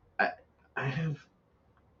 I have.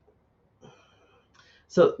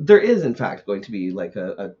 So there is, in fact, going to be like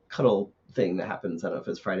a cuddle thing that happens. I don't know if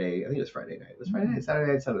it's Friday. I think it was Friday night. It was Friday night,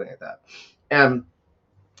 Saturday night, something like that. And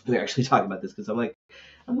we were actually talking about this because I'm like,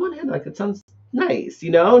 on one hand, like it sounds nice,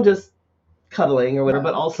 just cuddling or whatever,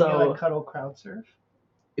 but also can you, like, cuddle crowd surf.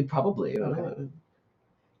 It probably. Okay.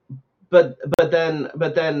 But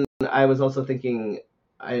then I was also thinking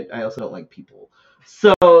I also don't like people.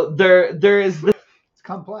 So there is this. It's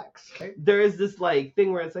complex. Right? There is this like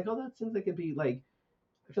thing where it's like, oh, that seems like it'd be like.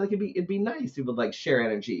 I feel like it'd be nice to like share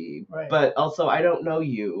energy, right. But also I don't know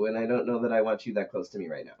you, and I don't know that I want you that close to me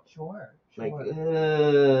right now. Sure. Like,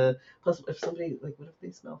 plus if somebody like, what if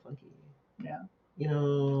they smell funky? Yeah. I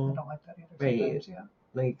don't like that either. Right. Yeah.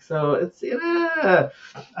 Like so, it's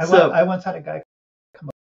I once had a guy come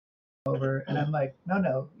over, and I'm like,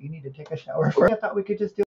 no, you need to take a shower first. I thought we could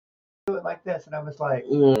just do it like this, and I was like,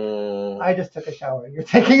 I just took a shower. You're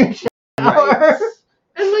taking a shower. Right.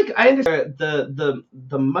 And like I understand the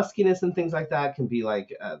muskiness and things like that can be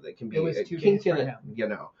like that can be a kink and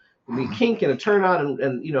can be kink and a turn on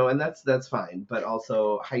and and that's fine. But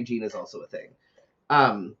also hygiene is also a thing.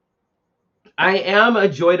 I am a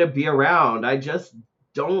joy to be around. I just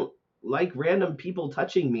don't like random people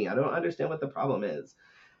touching me. I don't understand what the problem is.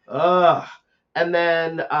 And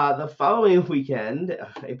then the following weekend,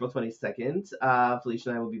 April 22nd, Felicia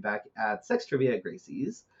and I will be back at Sex Trivia at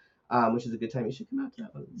Gracie's. Which is a good time. You should come out to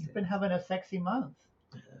that one. You've been having a sexy month.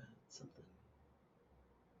 Something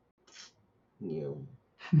new.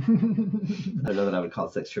 I don't know that I would call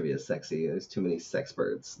Sex Trivia sexy. There's too many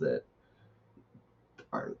sexperts that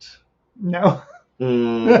aren't. No.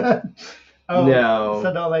 No.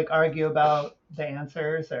 So they'll like argue about the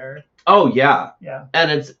answers or. Oh yeah. Yeah. And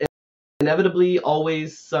it's inevitably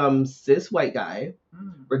always some cis white guy,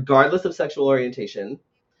 regardless of sexual orientation,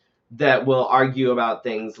 that will argue about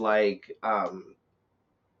things like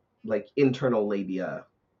internal labia.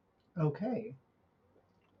 Okay.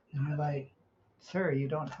 And you're like, sir, you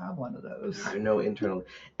don't have one of those. No internal.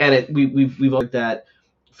 And we've heard that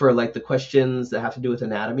for like the questions that have to do with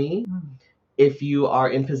anatomy, if you are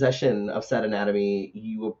in possession of said anatomy,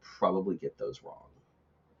 you will probably get those wrong.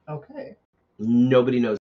 Okay. Nobody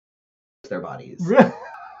knows their bodies.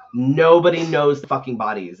 Nobody knows the fucking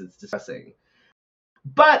bodies. It's distressing.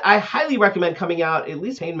 But I highly recommend coming out, at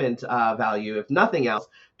least entertainment value, if nothing else.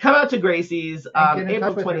 Come out to Gracie's,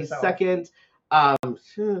 April 22nd.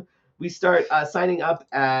 We start signing up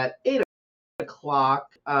at 8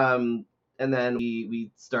 o'clock, and then we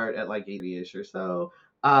start at like 8-ish or so.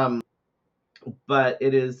 But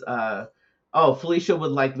it is, Felicia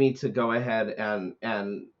would like me to go ahead and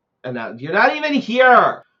you're not even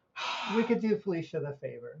here! We could do Felicia the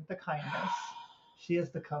favor, the kindness. She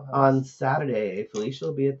is the co-host. On Saturday, Felicia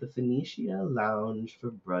will be at the Phoenicia Lounge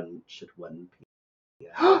for brunch at 1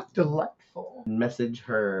 p.m. Delightful. Message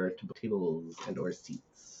her to book tables and or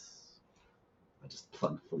seats. I'll just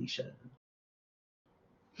plug Felicia.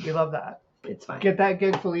 We love that. It's fine. Get that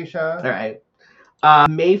gig, Felicia. All right.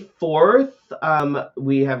 May 4th,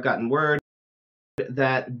 we have gotten word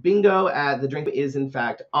that bingo at the drink is in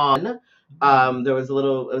fact on. There was it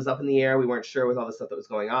was up in the air. We weren't sure with all the stuff that was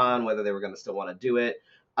going on whether they were going to still want to do it.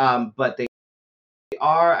 But they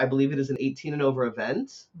are. I believe it is an 18 and over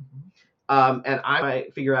event. And I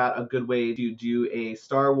might figure out a good way to do a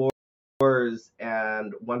Star Wars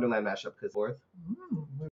and Wonderland mashup because we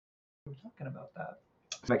were talking about that.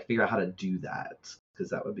 So I can figure out how to do that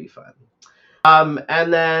because that would be fun.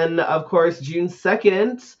 And then of course June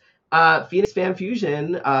 2nd, Phoenix Fan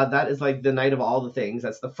Fusion. That is like the night of all the things.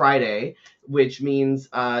 That's the Friday, which means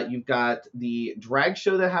you've got the drag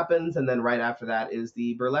show that happens, and then right after that is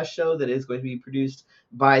the burlesque show that is going to be produced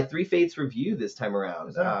by Three Fates Review this time around.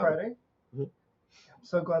 Is that on Friday? Mm-hmm. I'm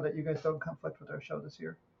so glad that you guys don't conflict with our show this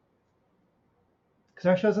year. Because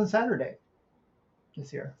our show's on Saturday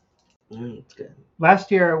this year. It's good.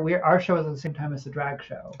 Last year, our show was at the same time as the drag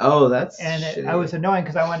show. Oh, that's and I was annoying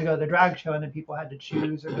because I wanted to go to the drag show, and then people had to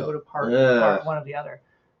choose or go to part one or the other.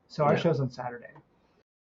 So our show's on Saturday.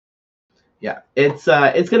 Yeah, it's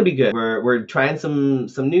gonna be good. We're trying some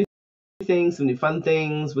new things, some new fun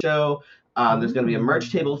things with the show. There's gonna be a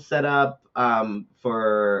merch table set up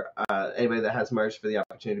for anybody that has merch for the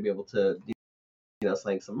opportunity to be able to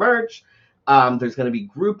slang some merch. There's gonna be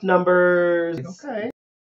group numbers. Okay.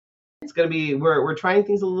 It's gonna be we're trying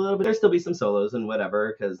things a little bit. There'll still be some solos and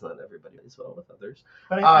whatever because not everybody is well with others.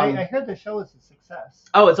 But I heard the show is a success.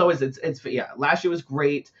 Oh, it's yeah. Last year was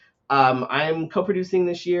great. I'm co-producing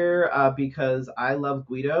this year because I love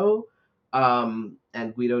Guido, and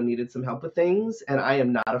Guido needed some help with things, and I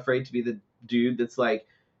am not afraid to be the dude that's like,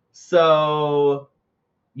 so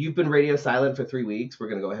you've been radio silent for 3 weeks. We're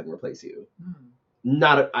gonna go ahead and replace you.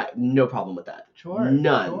 No problem with that. Sure.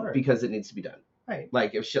 None, because it needs to be done. Right.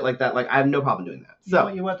 Like if shit like that, like I have no problem doing that. So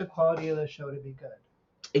you want the quality of the show to be good.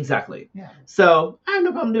 Exactly. Yeah. So I have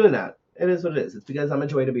no problem doing that. It is what it is. It's because I'm a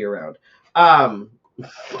joy to be around.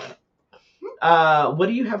 What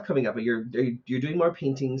do you have coming up? You're doing more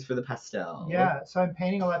paintings for the pastel. Yeah. So I'm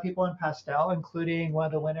painting a lot of people in pastel, including one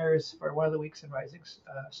of the winners for one of the weeks in Rising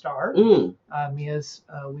Star, Mia's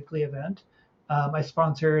weekly event. I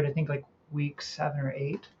sponsored, I think, like week 7 or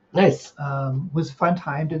 8. Nice. Was a fun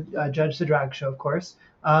time to judge the drag show, of course.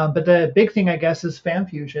 But the big thing, I guess, is Fan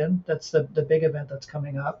Fusion. That's the big event that's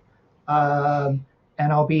coming up.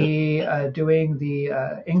 And I'll be doing the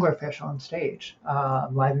anglerfish on stage,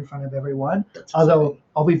 live in front of everyone. Although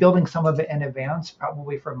I'll be building some of it in advance,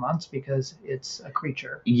 probably for months, because it's a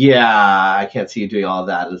creature. Yeah, I can't see you doing all of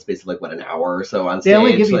that in the space of like an hour or so on stage. They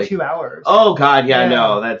only give you 2 hours. Oh God, yeah,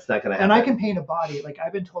 no, that's not gonna happen. And I can paint a body. Like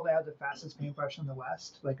I've been told I have the fastest paintbrush in the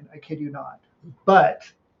West. Like I kid you not. But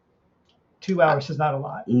 2 hours is not a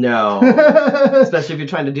lot. No, especially if you're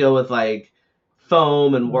trying to deal with like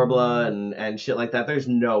foam and warbler and shit like that. There's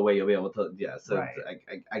no way you'll be able to. Yeah, so right.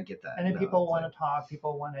 I get that. And then people want to talk,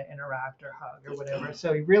 people want to interact or hug or whatever.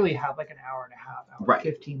 So you really have like an hour and a half, right.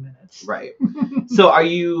 15 minutes. Right. So are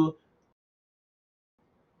you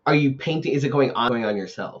painting? Is it going on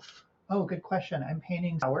yourself? Oh, good question. I'm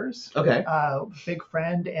painting flowers. Okay. Big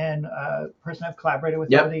friend and person I've collaborated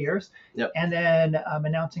with over the years. Yep. And then I'm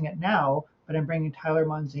announcing it now. But I'm bringing Tyler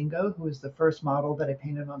Monzingo, who is the first model that I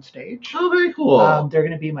painted on stage. Oh, very cool. They're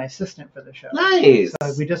going to be my assistant for the show. Nice.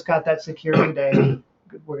 So we just got that security day.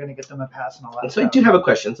 We're going to get them a pass and all that So stuff. I do have a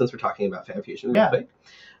question since we're talking about Fan Fusion real Yeah. quick.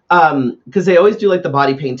 Because they always do like the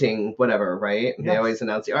body painting, whatever, right? Yes. They always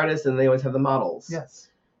announce the artist and they always have the models. Yes.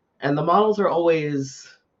 And the models are always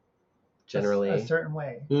generally a certain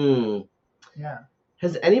way. Yeah.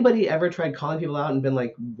 Has anybody ever tried calling people out and been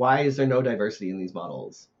like, why is there no diversity in these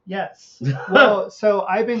models? Yes. Well, so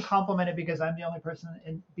I've been complimented because I'm the only person.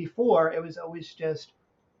 And before, it was always just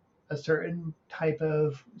a certain type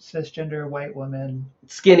of cisgender white woman.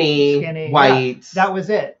 Skinny white. Yeah, that was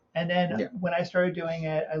it. And then when I started doing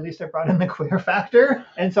it, at least I brought in the queer factor.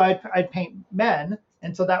 And so I'd paint men.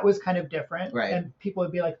 And so that was kind of different. Right. And people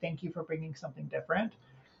would be like, thank you for bringing something different.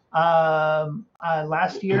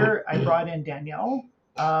 Last year, I brought in Danielle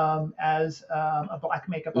as a black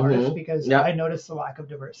makeup artist because I noticed the lack of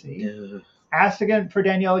diversity. Yeah. Asked again for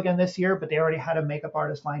Danielle again this year, but they already had a makeup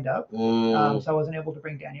artist lined up. So I wasn't able to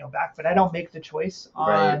bring Danielle back. But I don't make the choice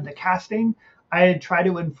on the casting. I try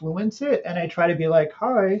to influence it, and I try to be like,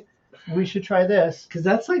 hi, we should try this. Because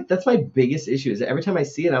that's my biggest issue is every time I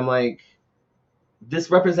see it, I'm like,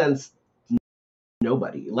 this represents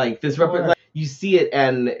nobody. Like this like, you see it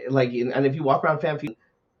and if you walk around Fan Fusion,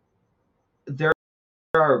 there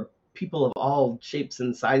are people of all shapes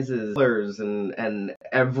and sizes, colors and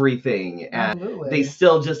everything, and they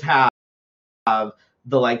still just have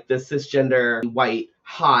the cisgender white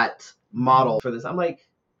hot model for this. I'm like,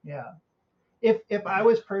 Yeah. If I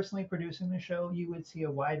was personally producing the show, you would see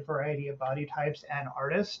a wide variety of body types and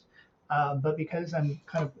artists. But because I'm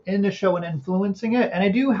kind of in the show and influencing it, and I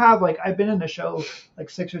do have like I've been in the show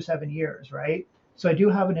like 6 or 7 years, right? So I do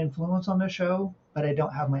have an influence on the show, but I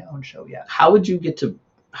don't have my own show yet. how would you get to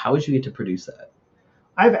produce that?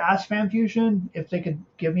 I've asked FanFusion if they could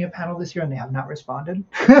give me a panel this year, and they have not responded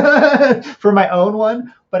for my own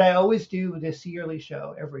one. But I always do this yearly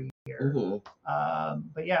show every year. Mm-hmm.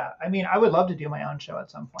 But yeah, I mean, I would love to do my own show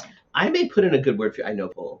at some point. I may put in a good word for you. I know,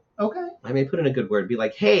 Paul. Okay. I may put in a good word. Be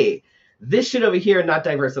like, hey, this shit over here not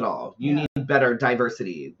diverse at all. You need better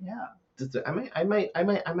diversity. Yeah. I might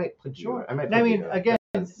put you. Sure. I might. I mean, again,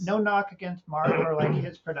 no knock against Mark or like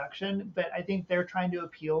his production, but I think they're trying to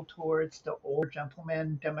appeal towards the older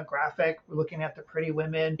gentleman demographic. We're looking at the pretty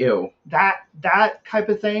women. Ew. That type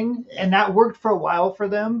of thing, and that worked for a while for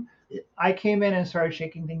them. I came in and started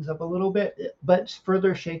shaking things up a little bit, but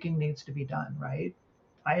further shaking needs to be done, right?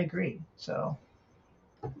 I agree. So.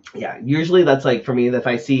 Yeah. Usually that's like for me. If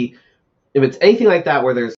it's anything like that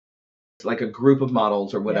where there's like a group of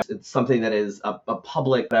models or whatever, it's something that is a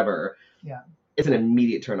public whatever. Yeah. It's an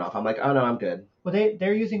immediate turn off. I'm like, oh no, I'm good. Well,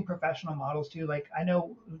 they're using professional models too. Like I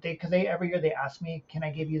know because every year they ask me, can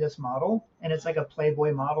I give you this model? And it's like a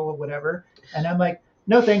Playboy model or whatever. And I'm like,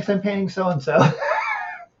 no thanks, I'm painting so and so.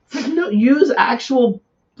 No, use actual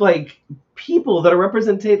like people that are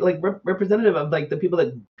representative of like the people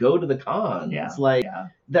that go to the cons. Yeah. Like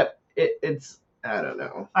that. It's. I don't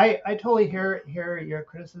know. I totally hear your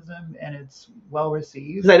criticism, and it's well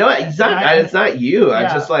received. Because I know it's not you. I'm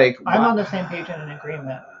just like I'm on the same page and in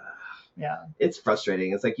agreement. Yeah. It's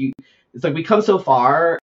frustrating. It's like we come so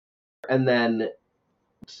far, and then.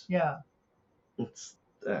 Yeah. It's.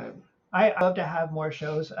 I love to have more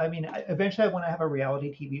shows. I mean, eventually I want to have a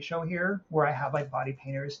reality TV show here where I have like body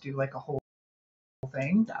painters do like a whole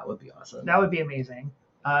thing. That would be awesome. That would be amazing.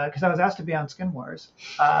 Because I was asked to be on Skin Wars.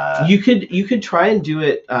 You could try and do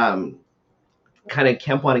it kind of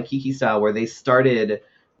Camp Wanakiki style, where they started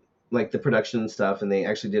like the production stuff, and they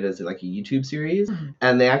actually did it as like a YouTube series,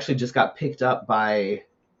 and they actually just got picked up by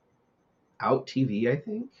Out TV, I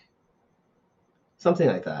think, something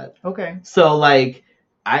like that. Okay. So like,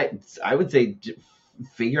 I would say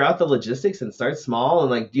figure out the logistics and start small,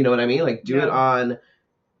 and like, you know what I mean, like do it on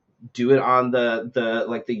the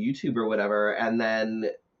like the YouTube or whatever, and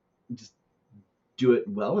then just do it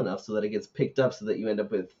well enough so that it gets picked up, so that you end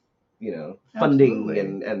up with, you know, funding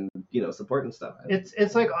and you know, support and stuff.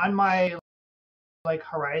 It's like on my like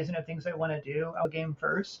horizon of things I want to do. I'll game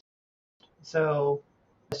first, so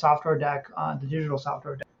the software deck on the digital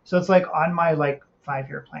software deck. So it's like on my like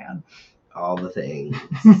 5-year plan. All the things.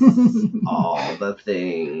 All the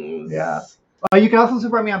things. Yeah. You can also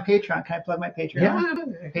support me on Patreon. Can I plug my Patreon? Yeah.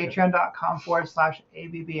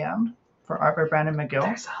 Patreon.com/ABBM for art by Brandon McGill.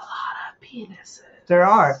 There's a lot of penises. There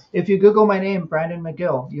are. If you Google my name, Brandon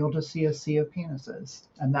McGill, you'll just see a sea of penises.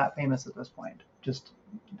 I'm that famous at this point.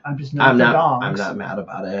 I'm just known for dongs. I'm not mad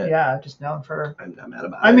about it. Yeah, just known for. I'm not mad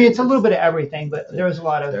about it. I mean, it's a little bit of everything, but there's a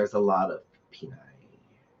lot of peni.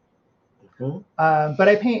 But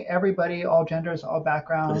I paint everybody, all genders, all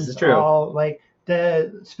backgrounds. This is true. All like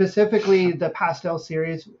specifically the pastel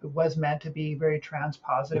series was meant to be very trans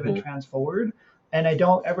positive and trans forward. And I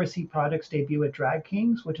don't ever see projects debut at Drag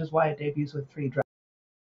Kings, which is why it debuts with 3 Drag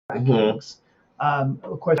Kings.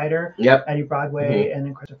 Of course, Ryder, Eddie Broadway, and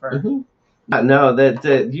then Christopher. No,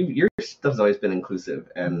 your stuff's always been inclusive,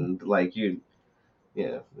 and like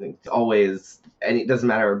it's always, and it doesn't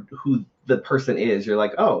matter who the person is. You're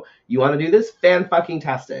like, oh, you want to do this?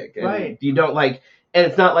 Fan-fucking-tastic. And right. You don't like, and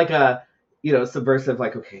it's not like a, you know, subversive,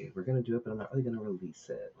 like, okay, we're going to do it, but I'm not really going to release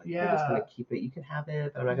it. Like, we're just going to keep it. You can have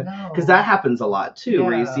it, but I'm not going to. Because that happens a lot, too,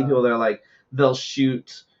 where you see people that are like, they'll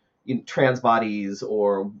shoot trans bodies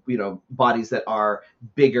or, you know, bodies that are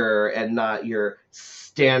bigger and not your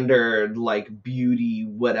standard, like, beauty,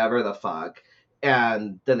 whatever the fuck.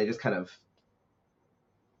 And then they just kind of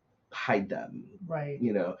hide them. Right.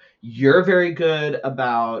 You know, you're very good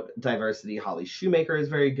about diversity. Holly Shoemaker is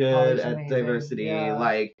very good at diversity.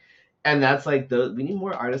 Like, and that's like we need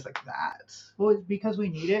more artists like that. Well, it's because we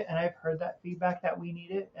need it, and I've heard that feedback that we need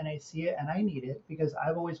it, and I see it, and I need it because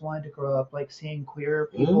I've always wanted to grow up like seeing queer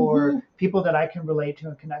people or people that I can relate to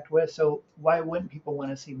and connect with. So why wouldn't people want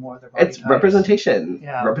to see more of their body types? Representation.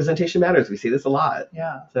 Yeah. Representation matters. We see this a lot.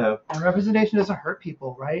 Yeah. So. And representation doesn't hurt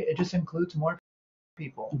people, right? It just includes more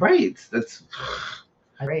people. Right. That's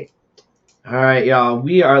great. All right, y'all.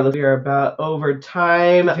 We are about over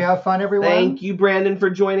time. Did you have fun, everyone? Thank you, Brandon, for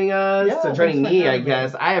joining us. Yeah, joining me, I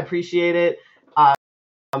guess. I appreciate it.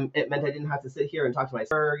 It meant I didn't have to sit here and talk to my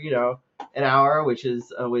for, an hour, which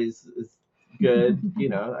is always is good.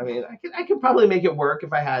 I mean, I could probably make it work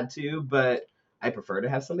if I had to, but I prefer to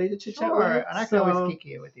have somebody to chit chat with. Sure, and I can always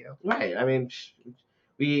kiki it with you. Right. I mean,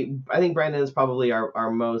 I think Brandon is probably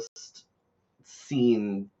our most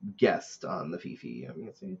seen guest on the Fifi. I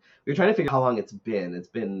mean, we were trying to figure out how long it's been. It's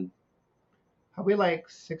been probably like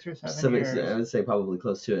 6 or 7 years. I would say probably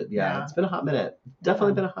close to it. Yeah. It's been a hot minute.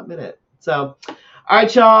 Definitely been a hot minute. So, all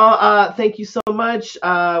right, y'all. Thank you so much.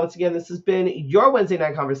 Once again, this has been your Wednesday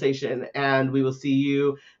night conversation, and we will see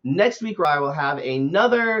you next week, where I will have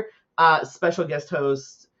another special guest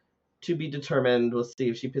host to be determined. We'll see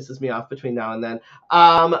if she pisses me off between now and then.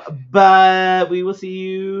 But we will see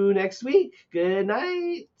you next week. Good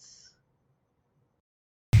night.